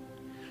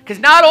 Because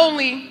not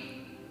only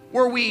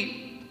were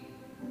we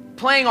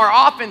playing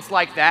our offense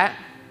like that,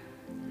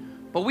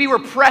 but we were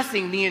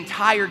pressing the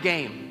entire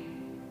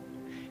game.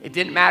 It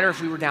didn't matter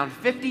if we were down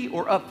 50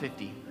 or up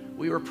 50.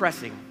 We were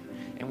pressing.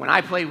 And when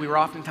I played, we were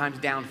oftentimes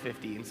down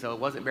 50, and so it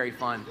wasn't very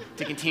fun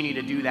to continue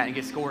to do that and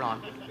get scored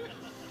on.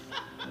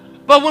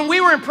 But when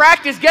we were in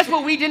practice, guess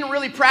what? We didn't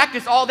really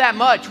practice all that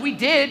much. We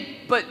did,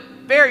 but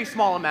very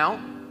small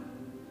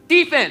amount.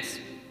 Defense.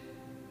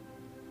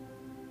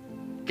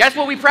 Guess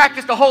what? We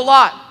practiced a whole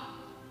lot.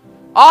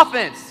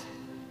 Offense.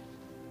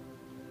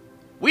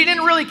 We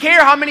didn't really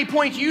care how many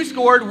points you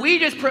scored. We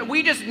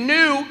just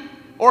knew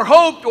or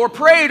hoped or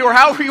prayed or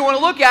however you want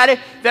to look at it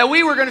that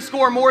we were going to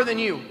score more than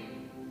you.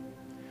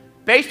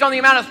 Based on the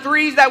amount of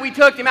threes that we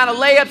took, the amount of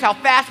layups, how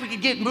fast we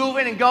could get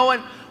moving and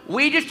going,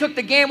 we just took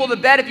the gamble, the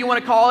bet, if you want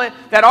to call it,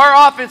 that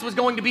our offense was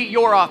going to beat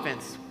your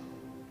offense.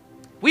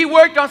 We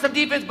worked on some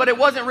defense, but it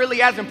wasn't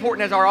really as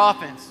important as our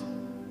offense.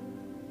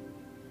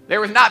 There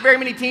was not very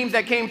many teams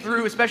that came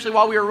through, especially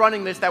while we were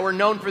running this, that were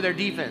known for their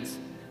defense.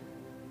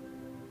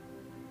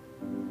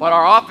 But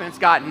our offense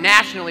got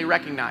nationally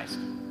recognized.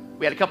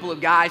 We had a couple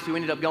of guys who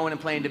ended up going and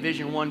playing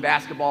Division I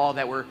basketball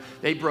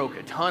they broke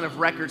a ton of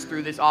records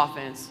through this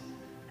offense.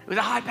 It was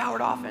a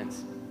high-powered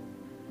offense.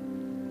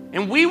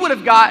 And we would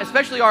have got,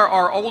 especially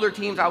our older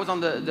teams, I was on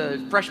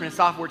the freshman and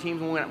sophomore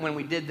teams when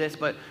we did this,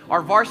 but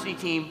our varsity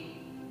team,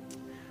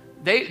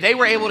 they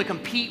were able to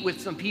compete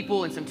with some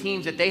people and some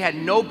teams that they had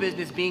no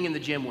business being in the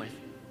gym with.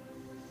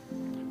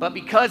 But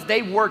because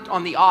they worked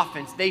on the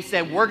offense, they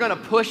said, we're going to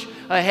push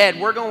ahead.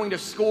 We're going to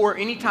score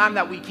anytime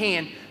that we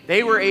can.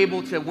 They were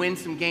able to win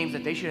some games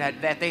that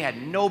they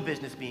had no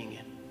business being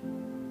in.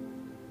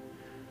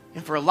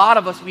 And for a lot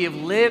of us, we have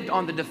lived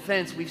on the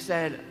defense. We've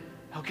said,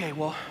 okay,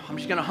 well, I'm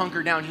just going to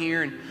hunker down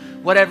here, and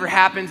whatever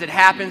happens, it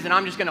happens, and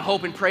I'm just going to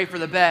hope and pray for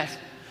the best.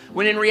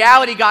 When in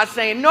reality, God's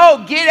saying,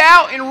 no, get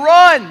out and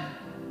run.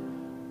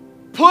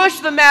 Push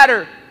the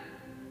matter.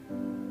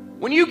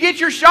 When you get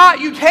your shot,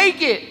 you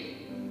take it.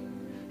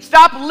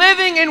 Stop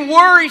living in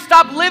worry.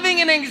 Stop living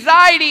in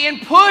anxiety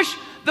and push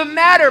the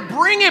matter.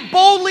 Bring it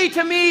boldly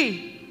to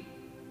me.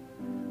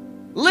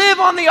 Live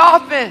on the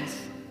offense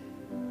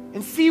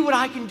and see what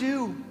I can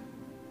do.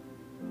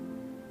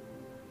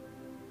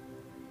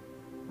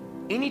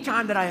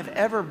 Anytime that I have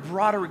ever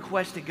brought a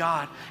request to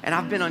God and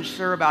I've been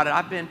unsure about it,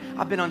 I've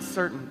been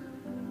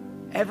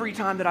uncertain. Every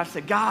time that I've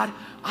said, God,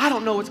 I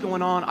don't know what's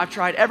going on. I've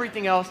tried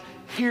everything else.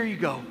 Here you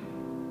go.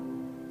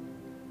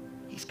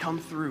 He's come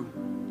through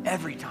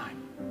every time.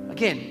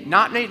 Again,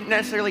 not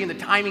necessarily in the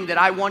timing that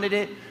I wanted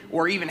it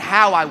or even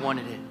how I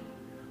wanted it,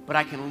 but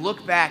I can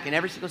look back in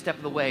every single step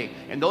of the way.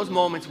 In those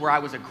moments where I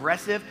was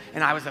aggressive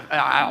and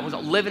I was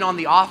living on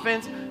the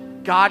offense,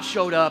 God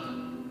showed up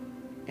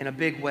in a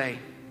big way.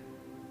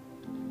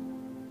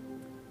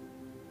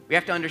 We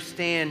have to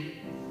understand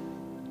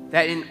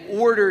that in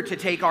order to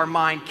take our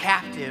mind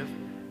captive,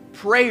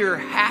 prayer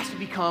has to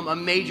become a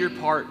major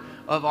part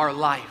of our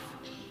life.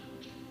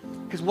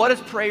 Because what does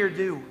prayer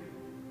do?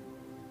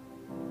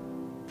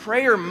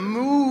 Prayer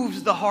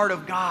moves the heart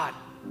of God,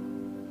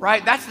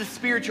 right? That's the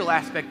spiritual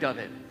aspect of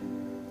it.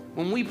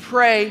 When we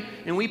pray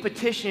and we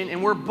petition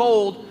and we're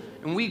bold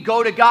and we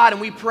go to God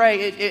and we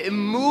pray, it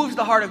moves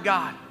the heart of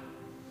God.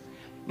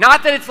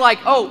 Not that it's like,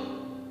 oh,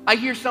 I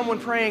hear someone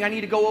praying, I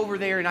need to go over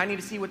there and I need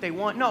to see what they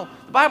want. No,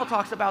 the Bible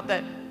talks about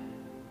that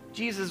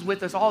Jesus is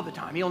with us all the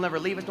time. He'll never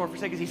leave us nor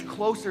forsake us. He's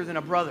closer than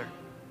a brother.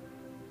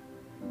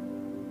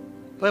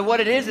 But what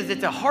it is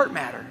it's a heart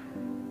matter.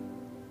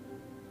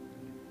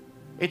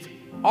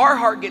 our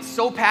heart gets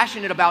so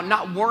passionate about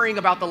not worrying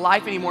about the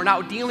life anymore,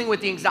 not dealing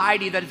with the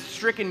anxiety that has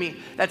stricken me,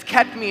 that's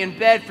kept me in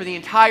bed for the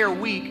entire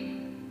week.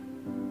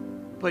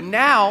 But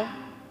now,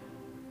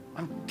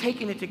 I'm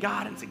taking it to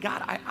God and saying,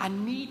 God, I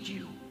need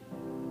you.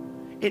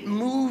 It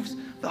moves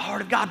the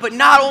heart of God. But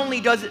not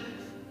only does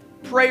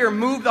prayer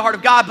move the heart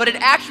of God, but it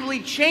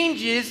actually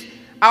changes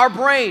our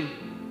brain.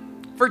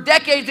 For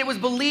decades, it was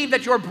believed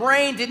that your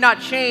brain did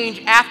not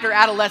change after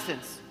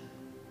adolescence.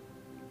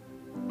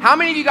 How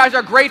many of you guys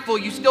are grateful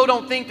you still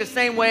don't think the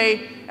same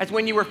way as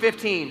when you were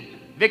 15?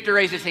 Victor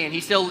raised his hand.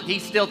 He still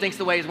thinks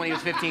the way as when he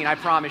was 15. I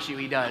promise you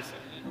he does.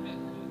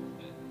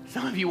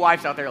 Some of you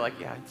wives out there are like,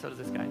 yeah, so does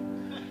this guy.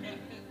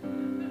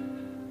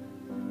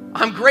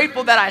 I'm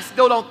grateful that I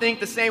still don't think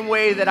the same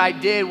way that I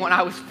did when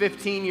I was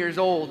 15 years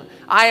old.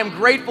 I am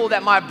grateful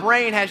that my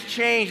brain has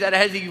changed, that it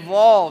has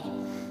evolved.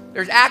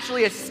 There's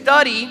actually a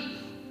study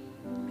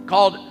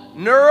called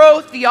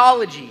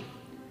neurotheology,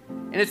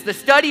 and it's the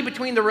study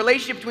between the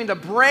relationship between the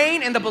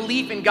brain and the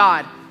belief in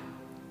God.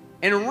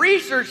 And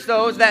research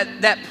shows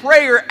that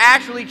prayer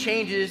actually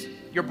changes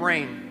your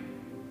brain.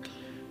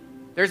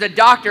 There's a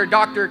doctor,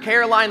 Dr.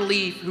 Caroline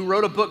Leaf, who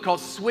wrote a book called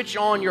Switch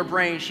On Your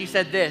Brain. She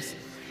said this: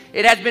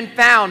 it has been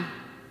found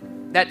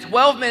that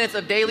 12 minutes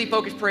of daily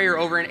focused prayer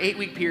over an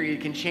 8-week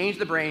period can change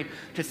the brain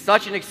to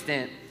such an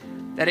extent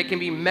that it can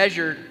be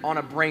measured on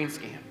a brain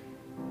scan.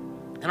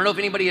 I don't know if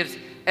anybody has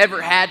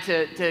ever had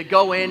to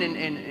go in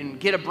and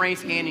get a brain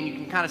scan, and you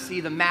can kind of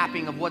see the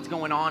mapping of what's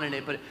going on in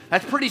it, but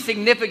that's pretty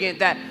significant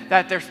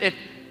that there's, if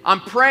I'm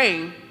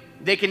praying,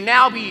 they can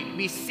now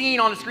be seen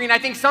on the screen. I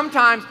think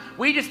sometimes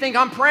we just think,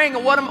 I'm praying,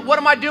 and what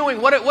am I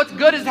doing? What's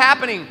good is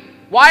happening?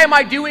 Why am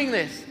I doing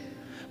this?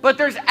 But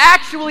there's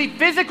actually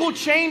physical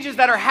changes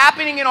that are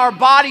happening in our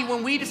body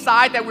when we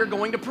decide that we're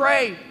going to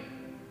pray.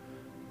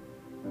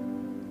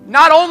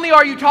 Not only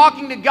are you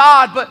talking to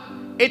God, but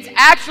it's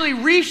actually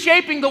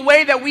reshaping the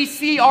way that we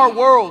see our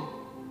world.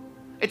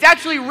 It's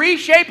actually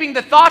reshaping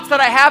the thoughts that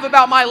I have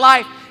about my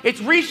life. It's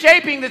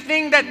reshaping the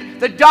thing that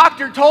the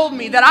doctor told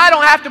me that I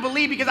don't have to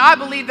believe because I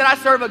believe that I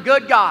serve a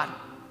good God.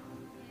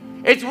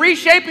 It's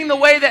reshaping the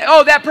way that,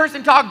 oh, that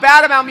person talked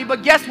bad about me,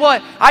 but guess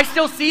what? I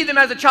still see them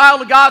as a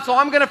child of God, so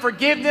I'm going to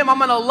forgive them, I'm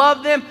going to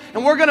love them,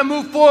 and we're going to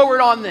move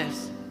forward on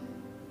this.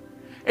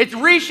 It's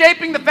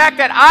reshaping the fact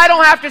that I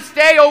don't have to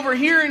stay over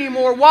here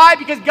anymore. Why?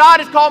 Because God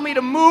has called me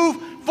to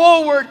move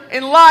forward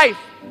in life.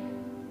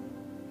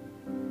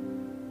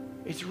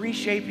 It's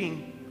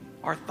reshaping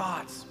our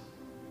thoughts.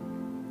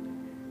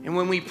 And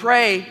when we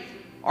pray,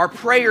 our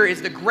prayer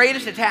is the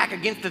greatest attack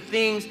against the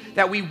things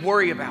that we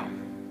worry about.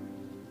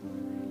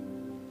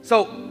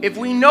 So if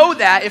we know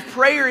that, if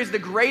prayer is the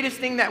greatest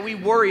thing that we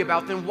worry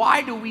about, then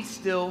why do we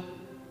still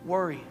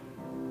worry?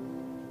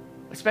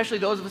 Especially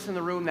those of us in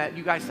the room that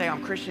you guys say,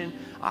 I'm Christian,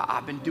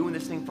 I've been doing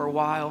this thing for a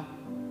while.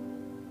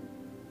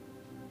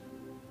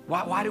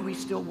 Why do we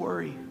still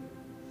worry?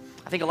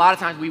 I think a lot of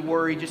times we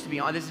worry, just to be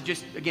honest, this is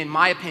just, again,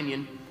 my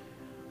opinion.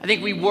 I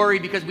think we worry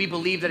because we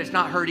believe that it's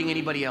not hurting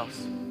anybody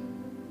else.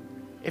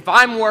 If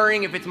I'm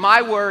worrying, if it's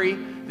my worry,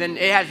 then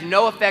it has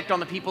no effect on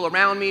the people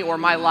around me or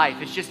my life.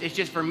 It's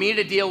just for me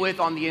to deal with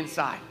on the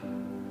inside.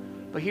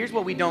 But here's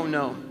what we don't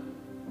know.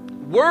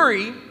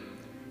 Worry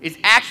is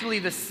actually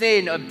the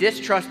sin of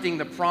distrusting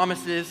the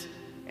promises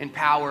and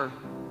power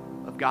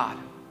of God.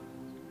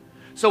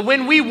 So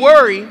when we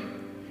worry,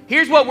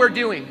 here's what we're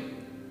doing.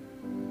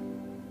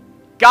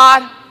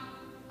 God,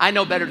 I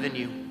know better than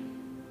you.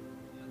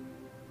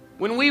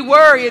 When we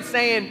worry, it's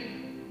saying,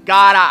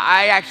 God,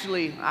 I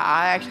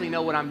actually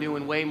know what I'm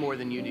doing way more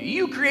than you do.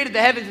 You created the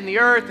heavens and the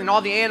earth and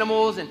all the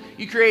animals, and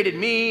you created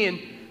me,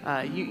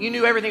 and you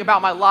knew everything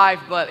about my life.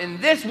 But in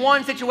this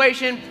one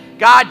situation,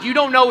 God, you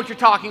don't know what you're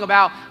talking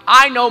about.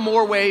 I know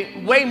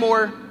way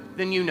more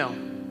than you know.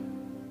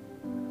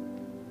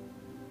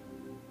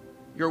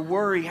 Your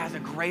worry has a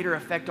greater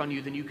effect on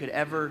you than you could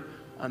ever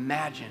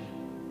imagine.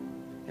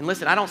 And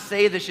listen, I don't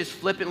say this just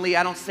flippantly.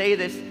 I don't say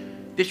this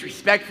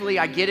disrespectfully.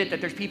 I get it that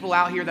there's people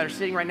out here that are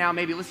sitting right now,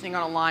 maybe listening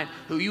on a line,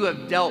 who you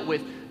have dealt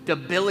with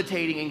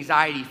debilitating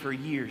anxiety for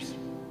years.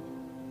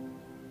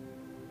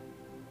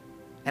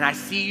 And I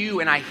see you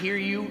and I hear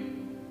you,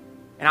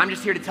 and I'm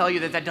just here to tell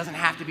you that that doesn't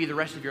have to be the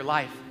rest of your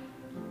life.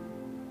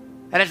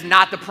 That is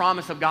not the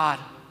promise of God.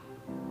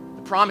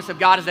 The promise of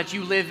God is that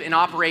you live and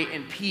operate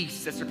in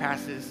peace that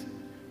surpasses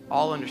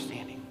all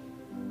understanding.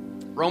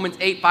 Romans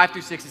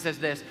 8:5-6, it says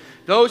this: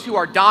 those who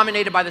are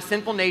dominated by the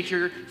sinful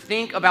nature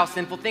think about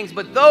sinful things,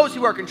 but those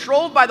who are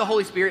controlled by the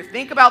Holy Spirit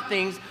think about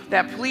things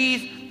that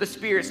please the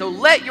Spirit. So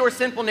let your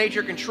sinful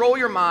nature control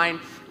your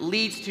mind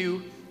leads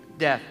to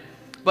death.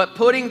 But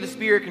by letting the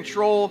Spirit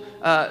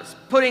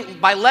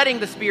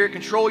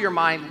control your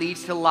mind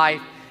leads to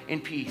life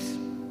and peace.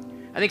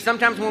 I think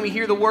sometimes when we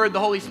hear the word, the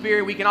Holy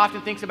Spirit, we can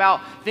often think about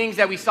things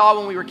that we saw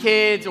when we were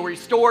kids, or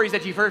stories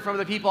that you've heard from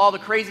other people, all the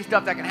crazy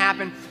stuff that can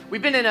happen.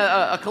 We've been in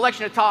a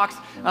collection of talks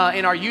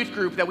in our youth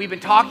group that we've been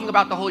talking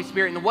about the Holy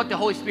Spirit and what the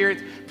Holy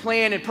Spirit's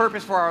plan and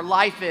purpose for our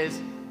life is,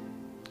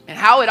 and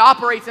how it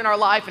operates in our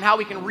life, and how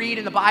we can read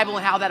in the Bible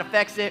and how that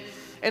affects it.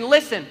 And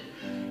listen,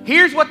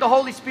 Here's what the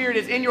Holy Spirit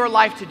is in your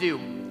life to do.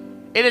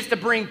 It is to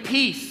bring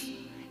peace.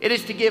 It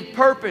is to give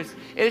purpose.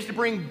 It is to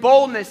bring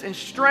boldness and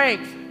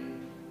strength.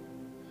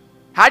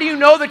 How do you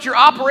know that you're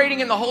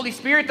operating in the Holy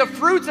Spirit? The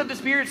fruits of the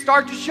Spirit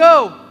start to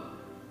show.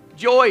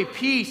 Joy,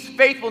 peace,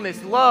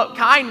 faithfulness, love,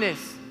 kindness,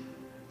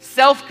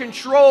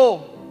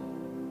 self-control.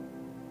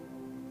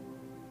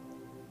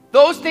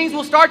 Those things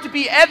will start to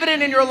be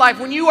evident in your life.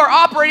 When you are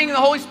operating in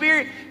the Holy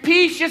Spirit,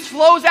 peace just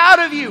flows out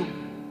of you.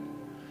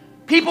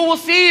 People will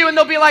see you and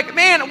they'll be like,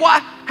 man,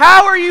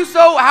 how are you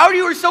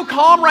so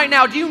calm right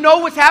now? Do you know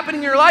what's happening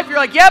in your life? You're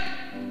like, yep,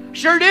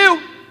 sure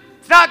do.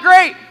 It's not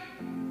great.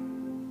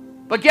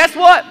 But guess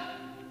what?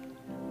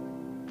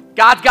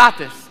 God's got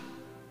this.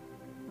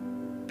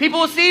 People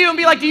will see you and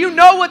be like, do you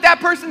know what that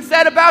person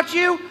said about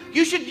you?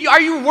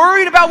 Are you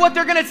worried about what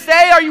they're going to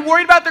say? Are you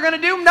worried about what they're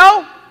going to do?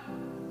 No.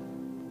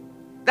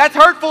 That's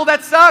hurtful.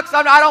 That sucks.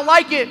 I don't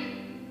like it.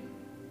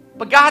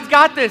 But God's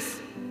got this.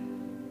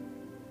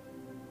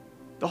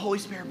 The Holy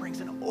Spirit brings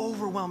an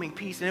overwhelming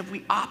peace. And if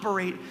we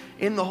operate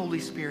in the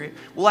Holy Spirit,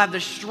 we'll have the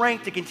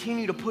strength to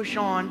continue to push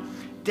on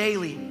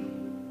daily.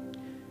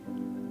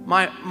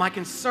 My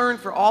concern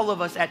for all of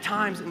us at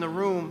times in the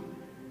room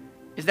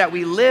is that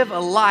we live a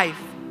life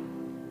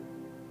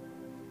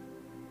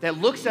that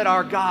looks at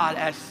our God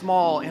as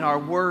small and our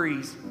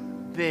worries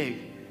big.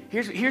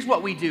 Here's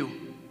what we do,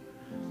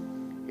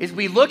 is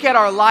we look at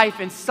our life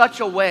in such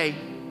a way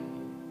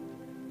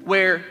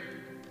where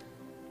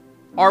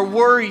our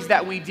worries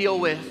that we deal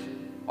with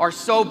are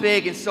so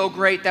big and so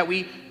great that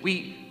we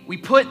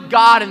put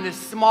God in this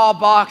small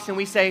box and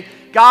we say,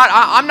 God,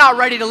 I'm not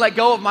ready to let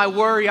go of my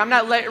worry. I'm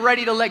not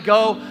ready to let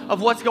go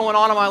of what's going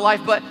on in my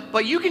life,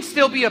 but you can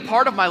still be a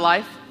part of my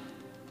life.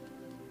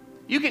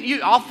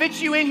 I'll fit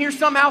you in here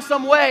somehow,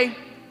 some way.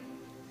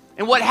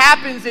 And what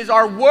happens is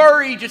our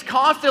worry just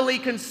constantly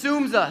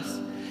consumes us.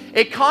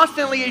 It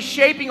constantly is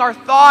shaping our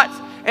thoughts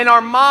and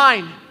our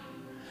mind.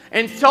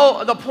 And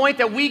so the point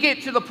that we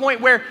get to the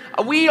point where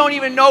we don't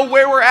even know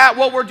where we're at,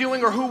 what we're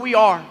doing, or who we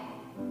are.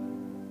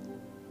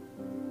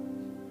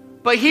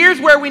 But here's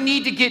where we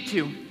need to get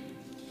to.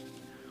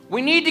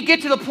 We need to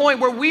get to the point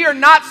where we are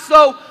not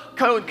so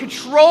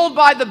controlled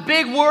by the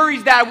big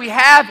worries that we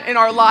have in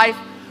our life,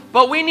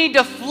 but we need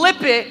to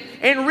flip it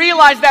and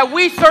realize that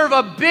we serve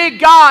a big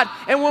God.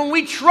 And when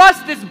we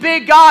trust this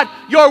big God,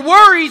 your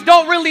worries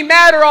don't really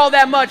matter all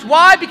that much.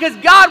 Why? Because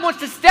God wants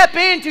to step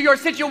into your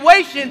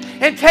situation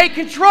and take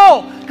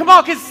control. Come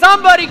on, can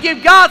somebody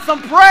give God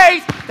some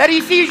praise that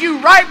He sees you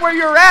right where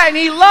you're at and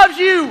He loves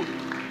you.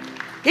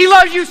 He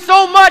loves you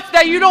so much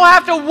that you don't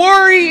have to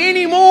worry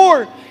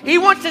anymore. He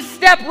wants to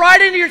step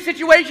right into your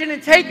situation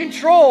and take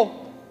control.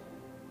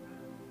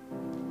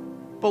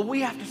 But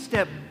we have to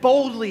step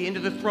boldly into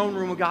the throne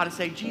room of God and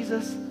say,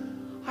 Jesus,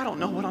 I don't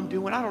know what I'm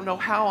doing. I don't know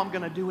how I'm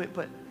going to do it,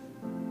 but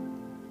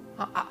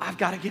I've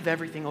got to give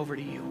everything over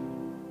to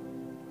you.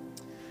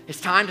 It's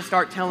time to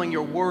start telling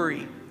your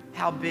worry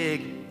how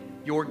big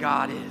your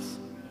God is.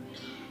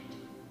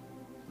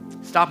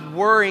 Stop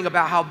worrying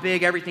about how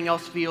big everything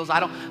else feels. I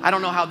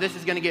don't know how this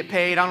is going to get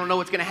paid. I don't know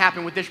what's going to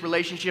happen with this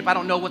relationship. I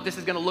don't know what this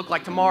is going to look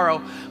like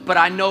tomorrow, but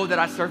I know that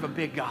I serve a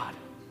big God.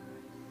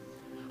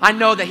 I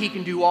know that He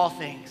can do all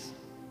things.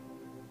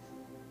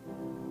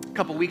 A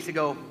couple weeks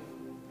ago,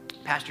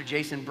 Pastor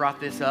Jason brought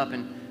this up,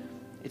 and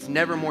it's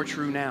never more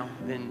true now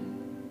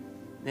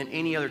than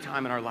any other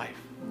time in our life.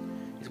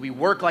 Is we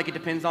work like it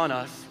depends on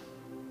us,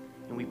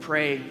 and we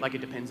pray like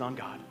it depends on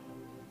God.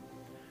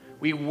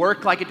 We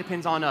work like it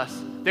depends on us.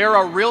 There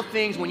are real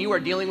things when you are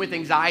dealing with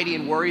anxiety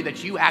and worry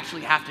that you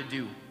actually have to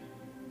do.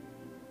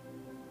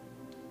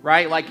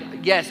 Right? Like,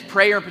 yes,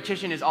 prayer and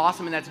petition is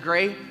awesome, and that's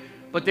great,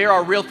 but there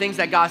are real things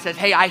that God says,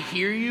 hey, I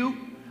hear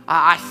you.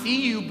 I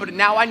see you, but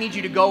now I need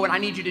you to go and I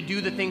need you to do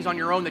the things on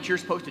your own that you're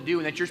supposed to do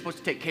and that you're supposed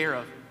to take care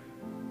of.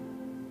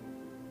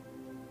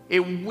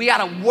 We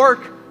got to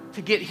work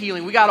to get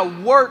healing. We got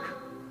to work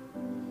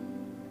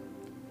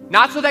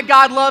not so that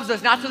God loves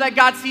us, not so that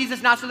God sees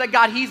us, not so that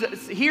God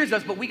hears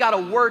us, but we got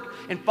to work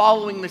in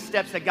following the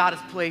steps that God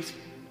has placed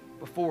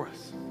before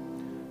us.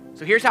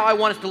 So here's how I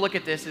want us to look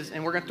at this,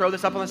 and we're going to throw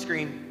this up on the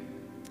screen,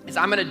 is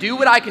I'm going to do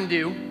what I can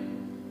do.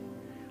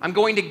 I'm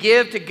going to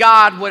give to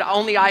God what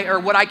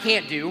I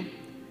can't do,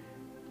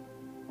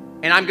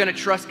 and I'm going to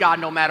trust God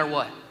no matter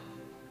what.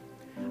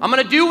 I'm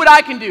going to do what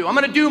I can do. I'm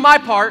going to do my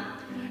part,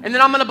 and then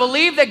I'm going to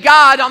believe that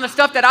God on the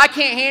stuff that I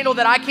can't handle,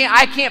 that I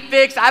can't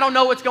fix, I don't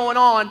know what's going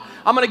on.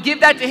 I'm going to give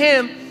that to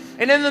Him,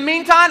 and in the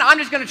meantime, I'm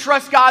just going to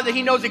trust God that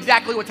He knows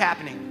exactly what's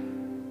happening.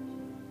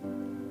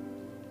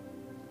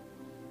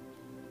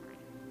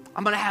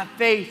 I'm going to have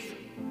faith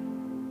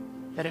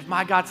that if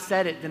my God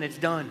said it, then it's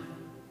done.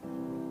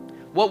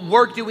 What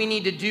work do we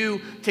need to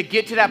do to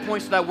get to that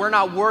point so that we're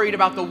not worried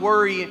about the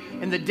worry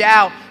and the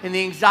doubt and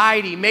the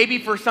anxiety? Maybe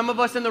for some of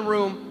us in the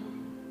room,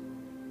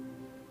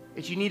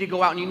 it's you need to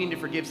go out and you need to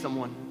forgive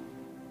someone.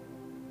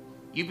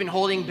 You've been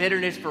holding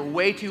bitterness for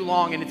way too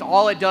long, and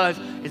all it does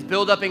is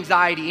build up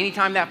anxiety.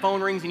 Anytime that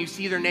phone rings and you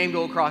see their name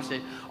go across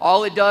it,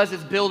 all it does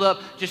is build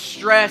up just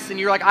stress, and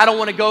you're like, I don't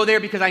want to go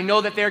there because I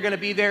know that they're going to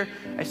be there.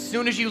 As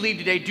soon as you leave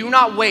today, do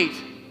not wait.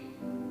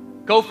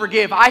 Go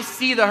forgive. I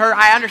see the hurt.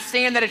 I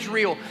understand that it's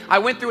real. I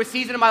went through a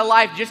season of my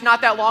life just not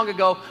that long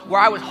ago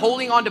where I was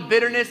holding on to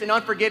bitterness and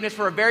unforgiveness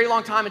for a very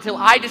long time until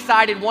I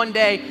decided one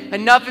day,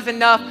 enough is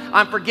enough.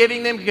 I'm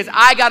forgiving them because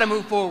I got to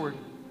move forward.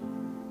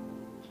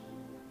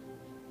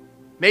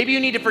 Maybe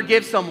you need to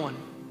forgive someone.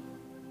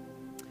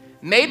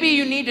 Maybe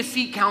you need to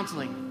seek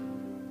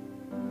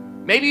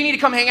counseling. Maybe you need to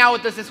come hang out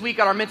with us this week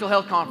at our mental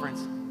health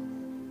conference.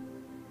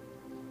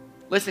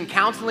 Listen,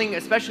 counseling,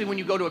 especially when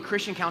you go to a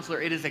Christian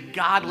counselor, it is a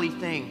godly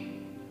thing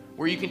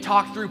where you can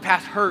talk through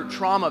past hurt,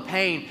 trauma,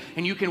 pain,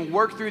 and you can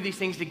work through these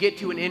things to get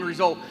to an end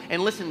result.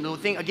 And listen, the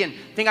thing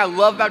I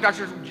love about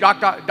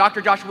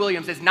Dr. Josh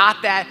Williams is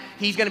not that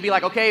he's going to be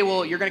like, okay,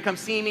 well, you're going to come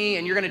see me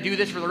and you're going to do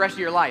this for the rest of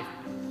your life.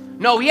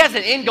 No, he has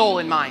an end goal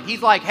in mind.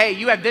 He's like, hey,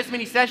 you have this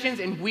many sessions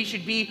and we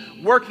should be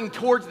working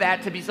towards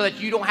that so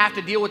that you don't have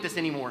to deal with this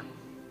anymore.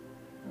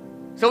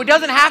 So it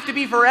doesn't have to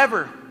be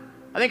forever.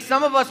 I think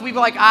some of us, we've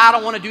like, I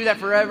don't want to do that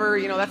forever.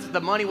 You know, that's the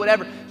money,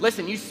 whatever.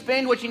 Listen, you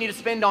spend what you need to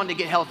spend on to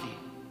get healthy.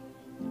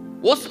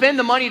 We'll spend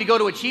the money to go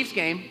to a Chiefs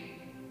game.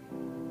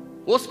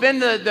 We'll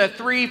spend the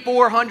 $300,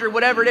 $400,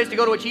 whatever it is to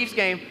go to a Chiefs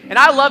game. And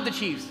I love the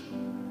Chiefs.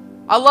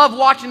 I love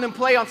watching them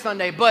play on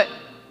Sunday, but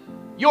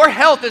your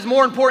health is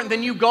more important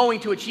than you going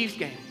to a Chiefs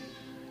game.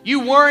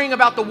 You worrying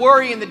about the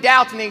worry and the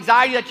doubts and the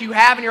anxiety that you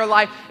have in your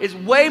life is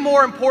way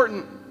more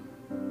important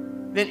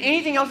than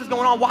anything else that's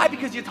going on. Why?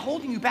 Because it's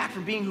holding you back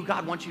from being who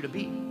God wants you to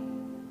be.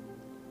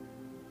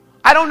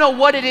 I don't know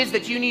what it is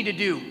that you need to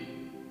do.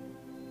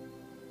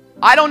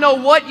 I don't know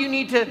what you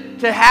need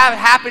to have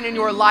happen in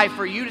your life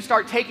for you to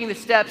start taking the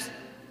steps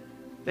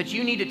that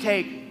you need to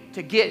take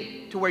to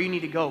get to where you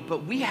need to go.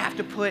 But we have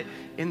to put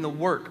in the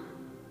work.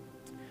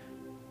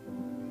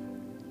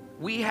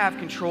 We have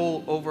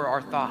control over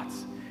our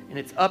thoughts, and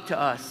it's up to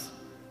us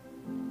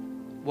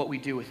what we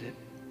do with it.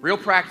 Real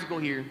practical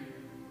here.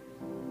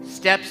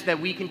 Steps that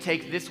we can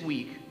take this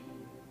week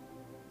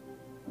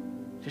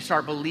to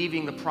start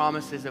believing the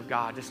promises of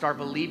God, to start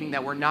believing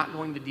that we're not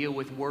going to deal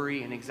with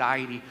worry and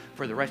anxiety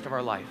for the rest of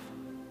our life.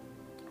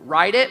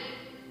 Write it,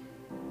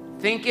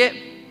 think it,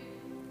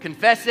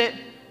 confess it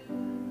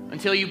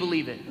until you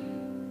believe it.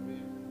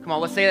 Come on,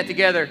 let's say that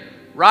together.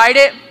 Write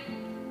it,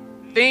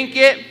 think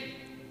it,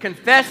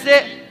 confess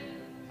it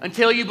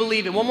until you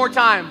believe it. One more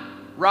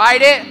time.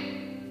 Write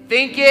it,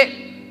 think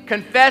it,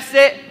 confess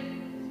it.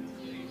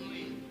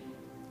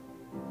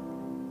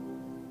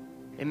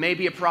 It may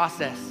be a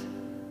process.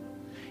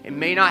 It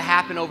may not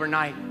happen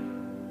overnight.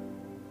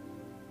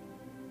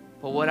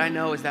 But what I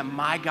know is that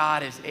my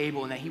God is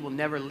able and that He will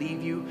never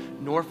leave you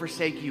nor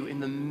forsake you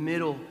in the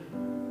middle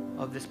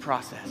of this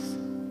process.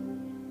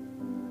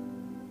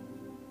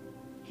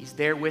 He's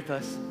there with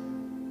us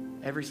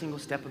every single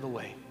step of the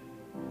way.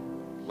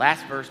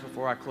 Last verse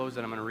before I close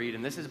that I'm going to read,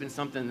 and this has been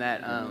something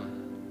that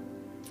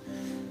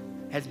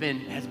has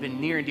been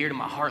near and dear to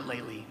my heart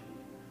lately.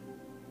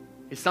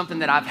 It's something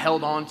that I've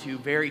held on to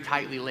very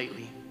tightly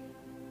lately.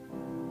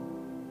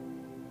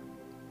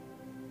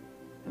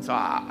 And so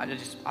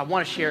I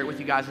want to share it with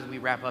you guys as we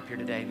wrap up here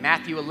today.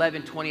 Matthew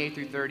 11, 28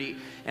 through 30.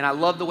 And I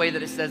love the way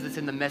that it says this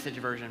in the Message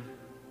version.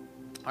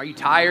 Are you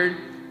tired?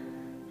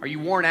 Are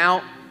you worn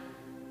out?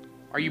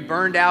 Are you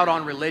burned out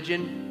on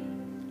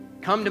religion?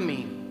 Come to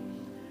me.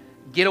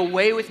 Get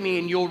away with me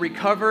and you'll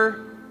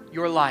recover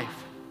your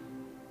life.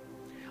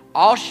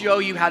 I'll show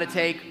you how to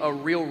take a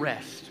real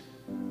rest.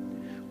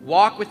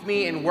 Walk with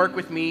me and work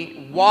with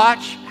me.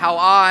 Watch how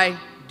I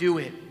do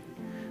it.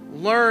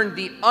 Learn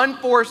the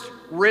unforced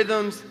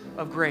rhythms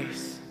of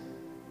grace.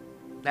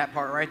 That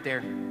part right there.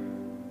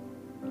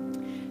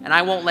 And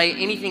I won't lay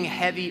anything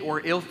heavy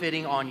or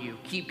ill-fitting on you.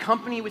 Keep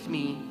company with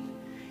me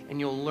and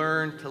you'll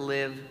learn to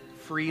live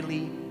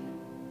freely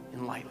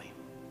and lightly.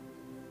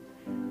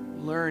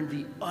 Learn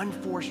the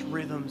unforced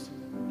rhythms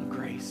of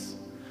grace.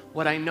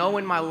 What I know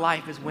in my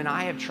life is when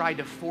I have tried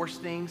to force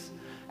things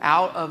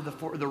out of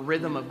the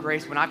rhythm of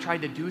grace, when I've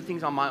tried to do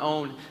things on my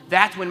own,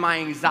 that's when my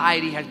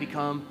anxiety has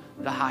become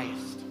the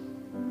highest.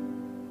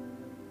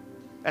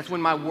 That's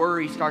when my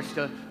worry starts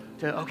to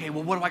okay,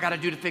 well, what do I got to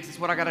do to fix this?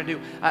 What do I got to do?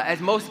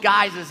 As most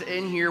guys is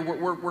in here,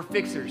 we're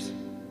fixers.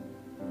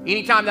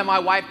 Anytime that my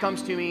wife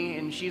comes to me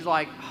and she's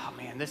like, oh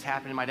man, this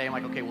happened in my day, I'm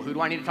like, okay, well, who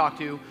do I need to talk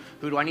to?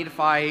 Who do I need to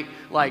fight?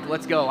 Like,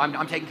 let's go.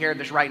 I'm taking care of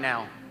this right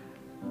now.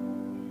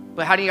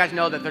 But how do you guys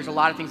know that there's a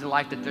lot of things in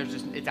life that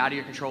it's out of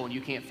your control and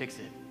you can't fix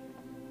it?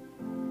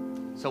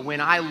 So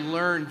when I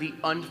learn the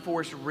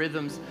unforced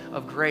rhythms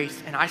of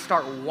grace and I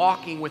start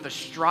walking with a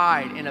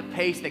stride and a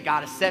pace that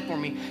God has set for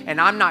me, and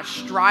I'm not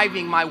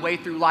striving my way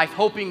through life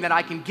hoping that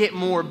I can get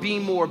more,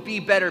 be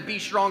better, be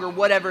stronger,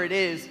 whatever it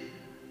is,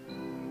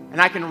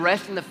 and I can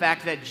rest in the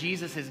fact that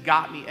Jesus has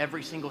got me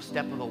every single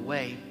step of the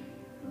way,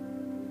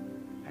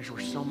 there's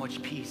where so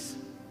much peace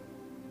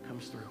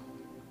comes through.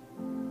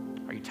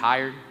 Are you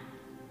tired?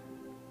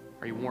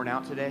 Are you worn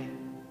out today?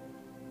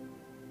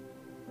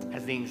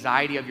 Has the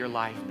anxiety of your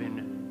life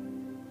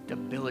been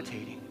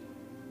debilitating?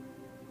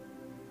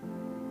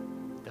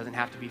 It doesn't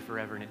have to be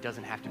forever, and it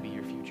doesn't have to be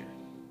your future.